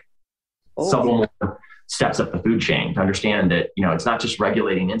to several more steps up the food chain to understand that, it's not just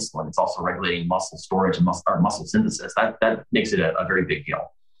regulating insulin, it's also regulating muscle storage and muscle synthesis. That makes it a very big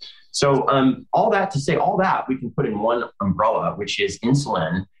deal. So all that we can put in one umbrella, which is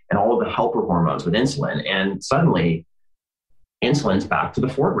insulin and all of the helper hormones with insulin. And suddenly insulin's back to the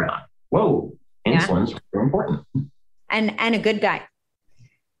foreground. Whoa, insulin's very important. And a good guy.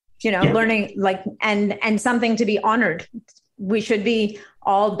 learning like, and something to be honored. We should be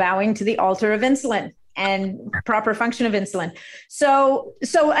all bowing to the altar of insulin and proper function of insulin. So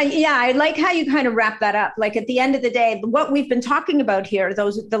I like how you kind of wrap that up. Like at the end of the day, what we've been talking about here,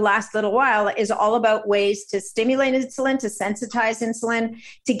 the last little while, is all about ways to stimulate insulin, to sensitize insulin,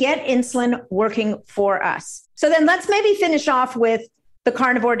 to get insulin working for us. So then let's maybe finish off with the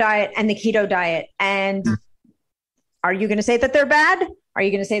carnivore diet and the keto diet. And are you going to say that they're bad? Are you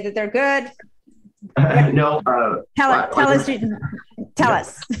going to say that they're good? No. Tell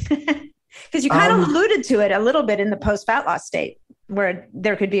us. Because you kind of alluded to it a little bit in the post-fat loss state, where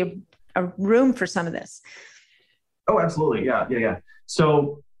there could be a room for some of this. Oh, absolutely. Yeah.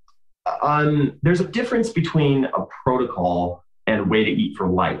 So there's a difference between a protocol and a way to eat for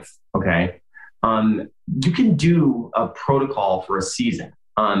life. Okay. You can do a protocol for a season.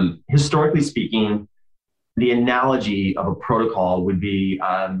 Historically speaking, the analogy of a protocol would be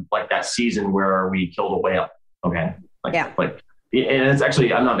like that season where we killed a whale. Okay. And it's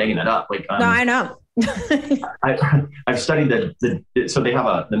actually, I'm not making that up. No, I know. I've studied so they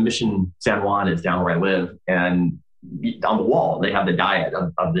have the Mission San Juan is down where I live, and on the wall, they have the diet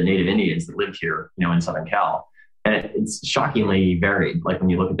of the native Indians that lived here, in Southern Cal. And it's shockingly varied. Like when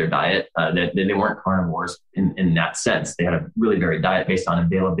you look at their diet, they weren't carnivores in that sense. They had a really varied diet based on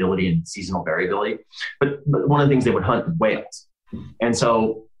availability and seasonal variability. But one of the things they would hunt was whales. And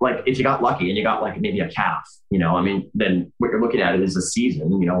so like if you got lucky and you got like maybe a calf, then what you're looking at is a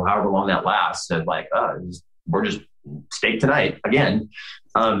season, however long that lasts. And like, we're just steak tonight again.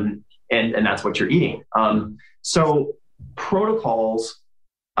 And that's what you're eating. So protocols,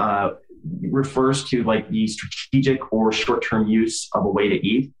 refers to like the strategic or short-term use of a way to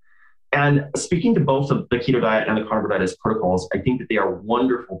eat. And speaking to both of the keto diet and the carnivore diet as protocols, I think that they are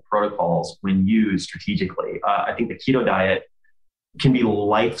wonderful protocols when used strategically. I think the keto diet can be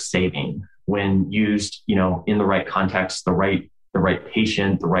life-saving when used, in the right context, the right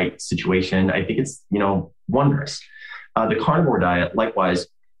patient, the right situation. I think it's, wondrous. The carnivore diet, likewise,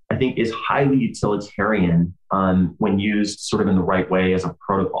 I think is highly utilitarian when used sort of in the right way as a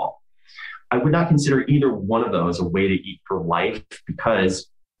protocol. I would not consider either one of those a way to eat for life, because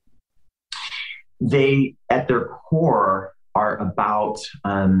they, at their core, are about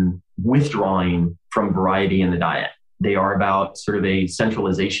withdrawing from variety in the diet. They are about sort of a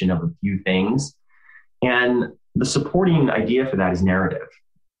centralization of a few things. And the supporting idea for that is narrative.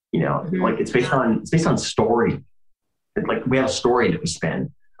 Like it's based on story. Like we have a story that we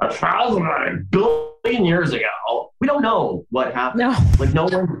spin 1,000 billion years ago. We don't know what happened. No. Like no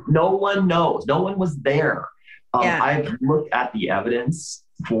one knows. No one was there. I've looked at the evidence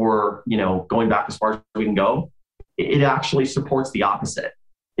for, going back as far as we can go. It actually supports the opposite.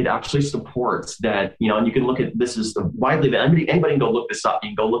 It actually supports that, and you can look at, this is widely, anybody can go look this up. You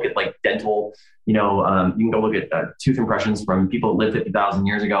can go look at like dental, you can go look at tooth impressions from people that lived 50,000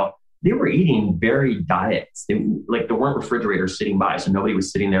 years ago. They were eating varied diets. There weren't refrigerators sitting by. So nobody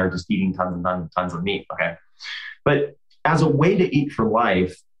was sitting there just eating tons and tons and tons of meat. Okay. But as a way to eat for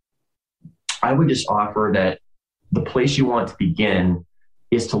life, I would just offer that the place you want to begin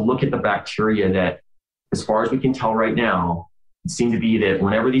is to look at the bacteria that, as far as we can tell right now, it seems to be that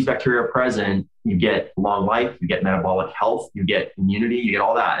whenever these bacteria are present, you get long life, you get metabolic health, you get immunity, you get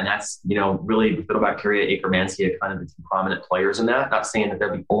all that. And that's, really Bifidobacteria, Akkermansia, kind of the two prominent players in that. Not saying that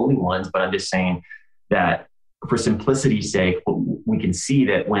they're the only ones, but I'm just saying that for simplicity's sake, we can see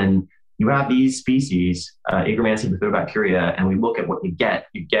that when you have these species, Akkermansia, Bifidobacteria, and we look at what you get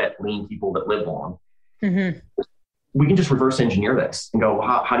lean people that live long. Mm-hmm. We can just reverse engineer this and go,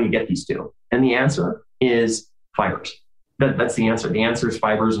 well, how do you get these two? And the answer is fibers. That's the answer. The answer is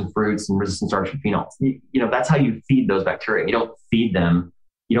fibers and fruits and resistant starch and phenols. That's how you feed those bacteria. You don't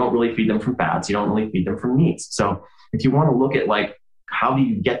really feed them from fats. You don't really feed them from meats. So if you want to look at like, how do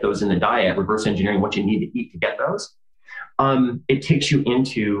you get those in the diet, reverse engineering what you need to eat to get those, it takes you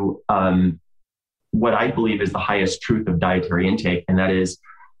into what I believe is the highest truth of dietary intake. And that is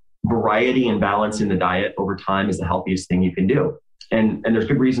variety and balance in the diet over time is the healthiest thing you can do. And there's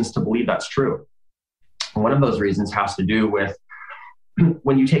good reasons to believe that's true. One of those reasons has to do with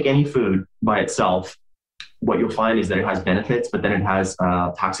when you take any food by itself, what you'll find is that it has benefits, but then it has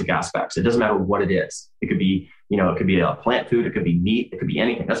toxic aspects. It doesn't matter what it is. It could be, it could be a plant food. It could be meat. It could be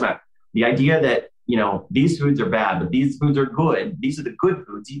anything. It doesn't matter. The idea that, these foods are bad, but these foods are good. These are the good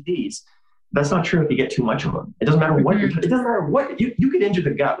foods. Eat these. That's not true if you get too much of them. It doesn't matter what, it doesn't matter what, you could injure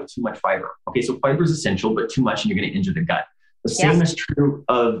the gut with too much fiber. Okay. So fiber is essential, but too much and you're going to injure the gut. The same is true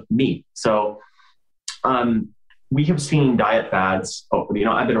of meat. So, we have seen diet fads. I've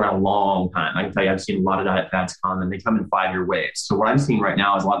been around a long time. I can tell you, I've seen a lot of diet fads come, and they come in 5-year waves. So what I'm seeing right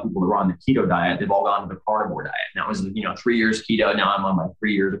now is a lot of people that are on the keto diet, they've all gone to the carnivore diet. Now it was, 3 years keto. Now I'm on my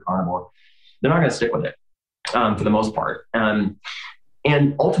 3 years of carnivore. They're not going to stick with it for the most part.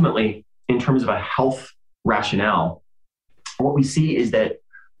 And ultimately, in terms of a health rationale, what we see is that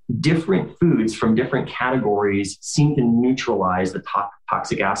different foods from different categories seem to neutralize the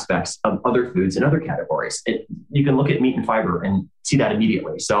toxic aspects of other foods in other categories. You can look at meat and fiber and see that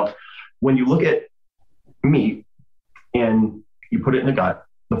immediately. So when you look at meat and you put it in the gut,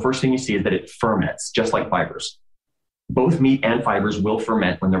 the first thing you see is that it ferments, just like fibers. Both meat and fibers will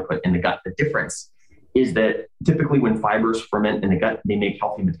ferment when they're put in the gut. The difference is that typically when fibers ferment in the gut, they make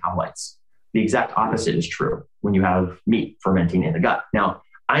healthy metabolites. The exact opposite is true when you have meat fermenting in the gut. Now,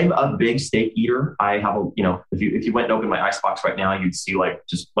 I'm a big steak eater. I have if you went and opened my icebox right now, you'd see that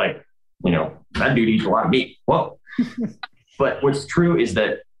dude eats a lot of meat. Whoa. But what's true is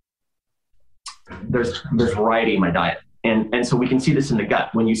that there's variety in my diet. And so we can see this in the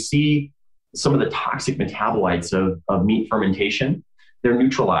gut. When you see some of the toxic metabolites of meat fermentation, they're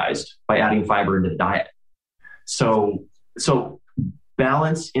neutralized by adding fiber into the diet. So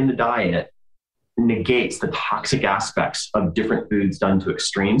balance in the diet negates the toxic aspects of different foods done to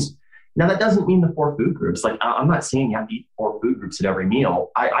extremes. Now, that doesn't mean the 4 food groups. Like, I'm not saying you have to eat 4 food groups at every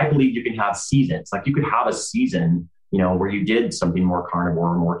meal. I believe you can have seasons. Like, you could have a season, where you did something more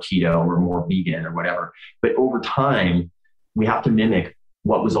carnivore or more keto or more vegan or whatever. But over time, we have to mimic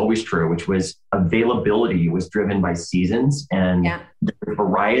what was always true, which was availability was driven by seasons and the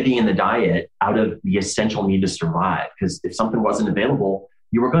variety in the diet out of the essential need to survive. Because if something wasn't available,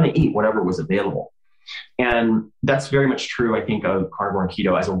 you were going to eat whatever was available. And that's very much true, I think, of carnivore and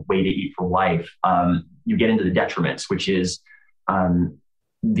keto as a way to eat for life. You get into the detriments, which is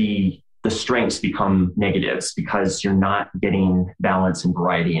the strengths become negatives because you're not getting balance and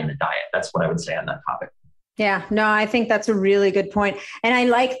variety in the diet. That's what I would say on that topic. Yeah, no, I think that's a really good point. And I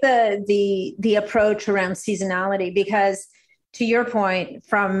like the approach around seasonality because, to your point,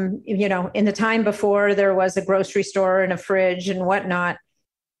 from, in the time before there was a grocery store and a fridge and whatnot,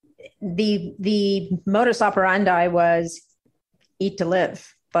 the modus operandi was eat to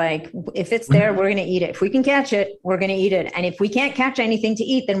live. Like, if it's there, we're going to eat it. If we can catch it, we're going to eat it. And if we can't catch anything to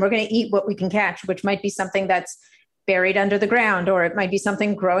eat, then we're going to eat what we can catch, which might be something that's buried under the ground, or it might be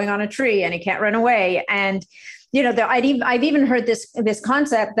something growing on a tree and it can't run away. And, I've even heard this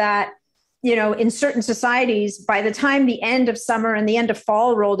concept that, in certain societies, by the time the end of summer and the end of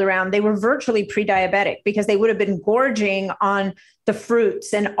fall rolled around, they were virtually pre-diabetic because they would have been gorging on the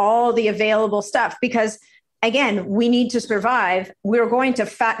fruits and all the available stuff. Because again, we need to survive. We're going to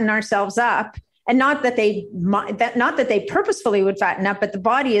fatten ourselves up, and not that they purposefully would fatten up, but the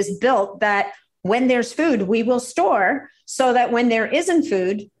body is built that when there's food, we will store so that when there isn't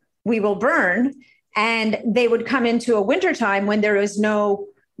food, we will burn. And they would come into a wintertime when there is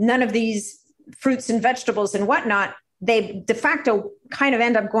none of these fruits and vegetables and whatnot. They de facto kind of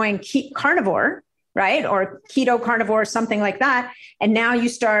end up going carnivore, right? Or keto carnivore, something like that. And now you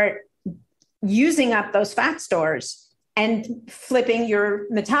start using up those fat stores and flipping your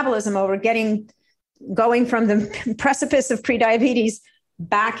metabolism over, going from the precipice of prediabetes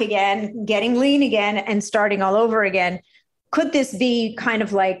back again, getting lean again, and starting all over again. Could this be kind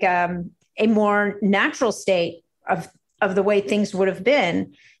of like a more natural state of the way things would have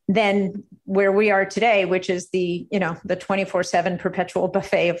been than where we are today, which is the 24/7 perpetual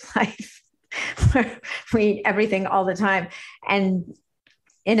buffet of life, where we eat everything all the time and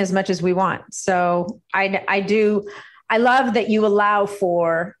in as much as we want. So I love that you allow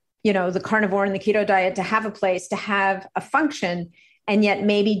for, the carnivore and the keto diet to have a place, to have a function, and yet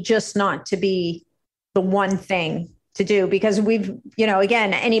maybe just not to be the one thing to do. Because we've,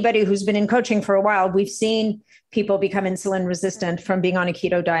 again, anybody who's been in coaching for a while, we've seen people become insulin resistant from being on a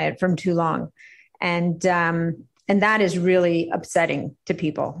keto diet from too long. And that is really upsetting to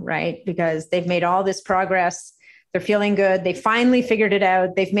people, right? Because they've made all this progress. They're feeling good. They finally figured it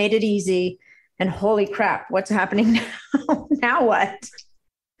out. They've made it easy. And holy crap, what's happening now? Now what?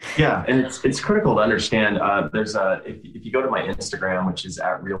 Yeah, and it's critical to understand. If you go to my Instagram, which is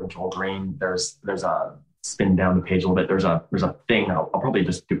at Real Joel Green, there's a spin down the page a little bit. There's a thing. I'll probably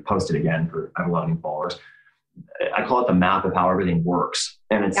just post it again for I have 11 followers. I call it the map of how everything works,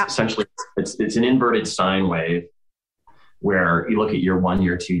 and it's essentially it's an inverted sine wave where you look at year 1,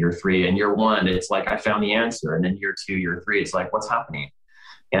 year 2, year 3, and year 1 it's like I found the answer, and then year 2, year 3 it's like what's happening,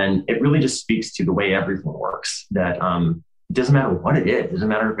 and it really just speaks to the way everything works. That it doesn't matter what it is. It doesn't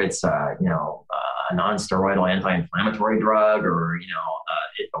matter if it's a a non-steroidal anti-inflammatory drug, or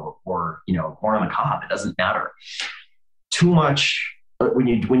corn on the cob. It doesn't matter. Too much when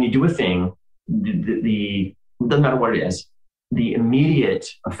you do a thing, it doesn't matter what it is. The immediate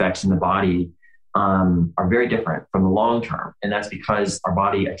effects in the body are very different from the long term, and that's because our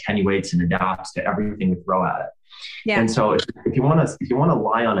body attenuates and adapts to everything we throw at it. Yeah. And so, if you want to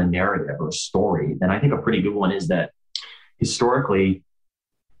lie on a narrative or a story, then I think a pretty good one is that historically,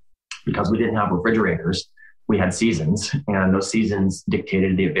 because we didn't have refrigerators, we had seasons, and those seasons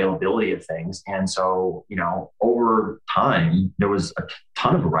dictated the availability of things. And so, over time, there was a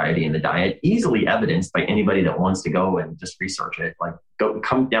ton of variety in the diet, easily evidenced by anybody that wants to go and just research it. Like,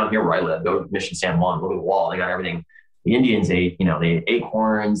 come down here where I live, go to Mission San Juan, look at the wall. They got everything. The Indians ate, they ate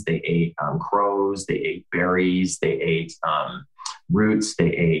acorns, they ate crows, they ate berries, they ate roots,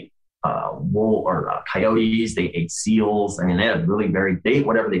 they ate wool or coyotes, they ate seals. I mean, they ate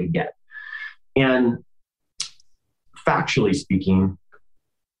whatever they could get. And factually speaking,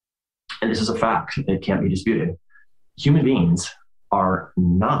 and this is a fact, it can't be disputed, human beings are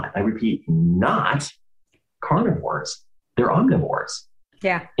not, I repeat, not carnivores. They're omnivores.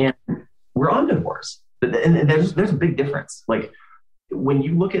 Yeah. And we're omnivores. And there's a big difference. Like, when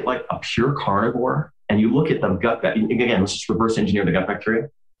you look at like a pure carnivore and you look at the gut, again, let's just reverse engineer the gut bacteria.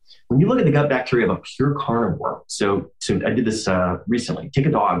 When you look at the gut bacteria of a pure carnivore, so I did this recently. Take a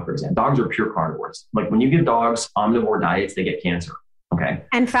dog, for example. Dogs are pure carnivores. Like, when you give dogs omnivore diets, they get cancer. Okay.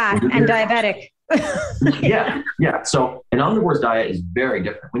 And fat and diabetic. Yeah. So an omnivore's diet is very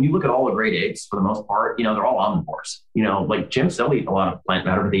different. When you look at all the great apes, for the most part, they're all omnivores. Like chimps, they'll eat a lot of plant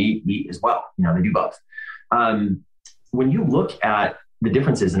matter, but they eat meat as well. They do both. When you look at the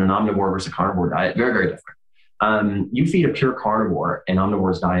differences in an omnivore versus a carnivore diet, very, very different. You feed a pure carnivore an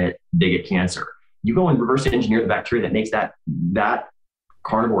omnivore's diet, they get cancer. You go and reverse engineer the bacteria that makes that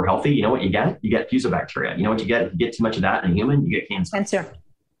carnivore healthy. You know what you get? You get fusobacteria. You know what you get? If you get too much of that in a human, you get cancer.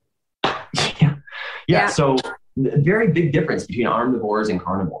 Yeah. So very big difference between omnivores and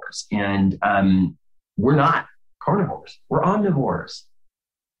carnivores. And we're not carnivores. We're omnivores.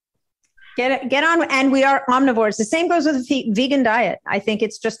 Get on. And we are omnivores. The same goes with the vegan diet. I think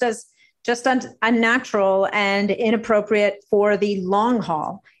it's just unnatural and inappropriate for the long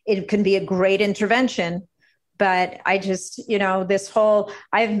haul. It can be a great intervention. But I just, this whole,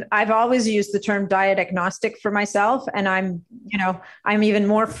 I've always used the term diet agnostic for myself. And I'm even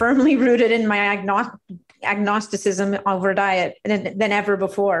more firmly rooted in my agnosticism over diet than ever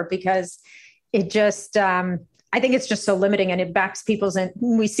before, because it just, I think it's just so limiting, and it backs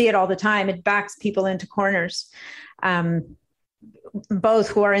we see it all the time. It backs people into corners, both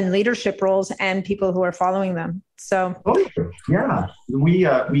who are in leadership roles and people who are following them. So, we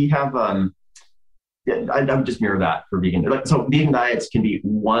have, I would just mirror that for vegan. So vegan diets can be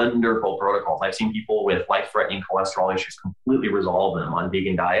wonderful protocols. I've seen people with life-threatening cholesterol issues completely resolve them on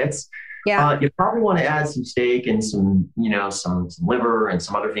vegan diets. Yeah. You probably want to add some steak and some liver and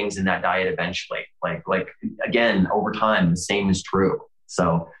some other things in that diet eventually. Like again, over time, the same is true.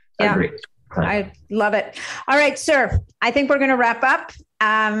 So I agree. I love it. All right, sir. I think we're going to wrap up,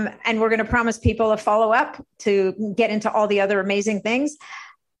 and we're going to promise people a follow-up to get into all the other amazing things.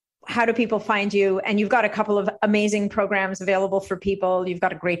 How do people find you? And you've got a couple of amazing programs available for people. You've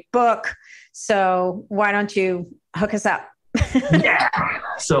got a great book. So why don't you hook us up? Yeah.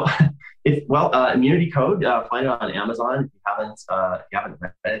 So Immunity Code, find it on Amazon. If you haven't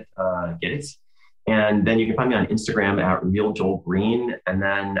read it, get it. And then you can find me on Instagram at Real Joel Green. And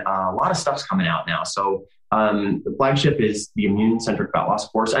then a lot of stuff's coming out now. So the flagship is the Immune-Centric Fat Loss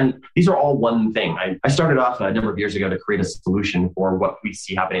course. And these are all one thing. I started off a number of years ago to create a solution for what we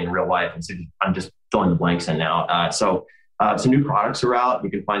see happening in real life. And so I'm just filling the blanks in now. So some new products are out.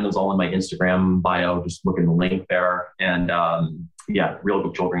 You can find those all in my Instagram bio. Just look in the link there. And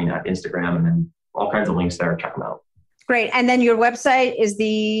Real Joel Green at Instagram. And then all kinds of links there. Check them out. Great. And then your website is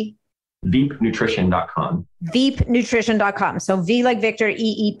the... veepnutrition.com. Veepnutrition.com. So V like Victor,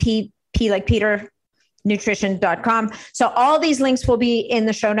 EEP, P like Peter, nutrition.com. So all these links will be in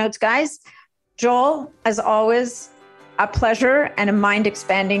the show notes, guys. Joel, as always, a pleasure and a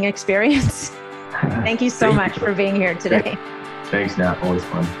mind-expanding experience. Thank you so much for being here today. Thanks, Nat. Always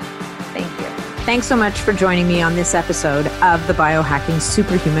fun. Thank you. Thanks so much for joining me on this episode of the Biohacking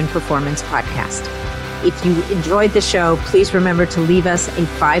Superhuman Performance Podcast. If you enjoyed the show, please remember to leave us a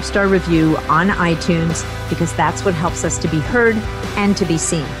 5-star review on iTunes, because that's what helps us to be heard and to be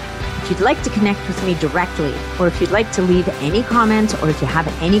seen. If you'd like to connect with me directly, or if you'd like to leave any comments, or if you have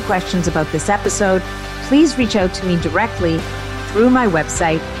any questions about this episode, please reach out to me directly through my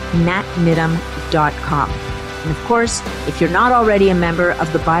website, natnidham.com. And of course, if you're not already a member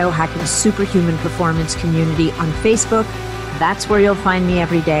of the Biohacking Superhuman Performance community on Facebook, that's where you'll find me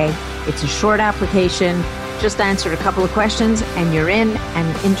every day. It's a short application. Just answer a couple of questions and you're in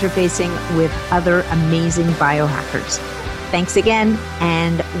and interfacing with other amazing biohackers. Thanks again,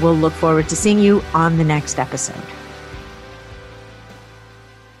 and we'll look forward to seeing you on the next episode.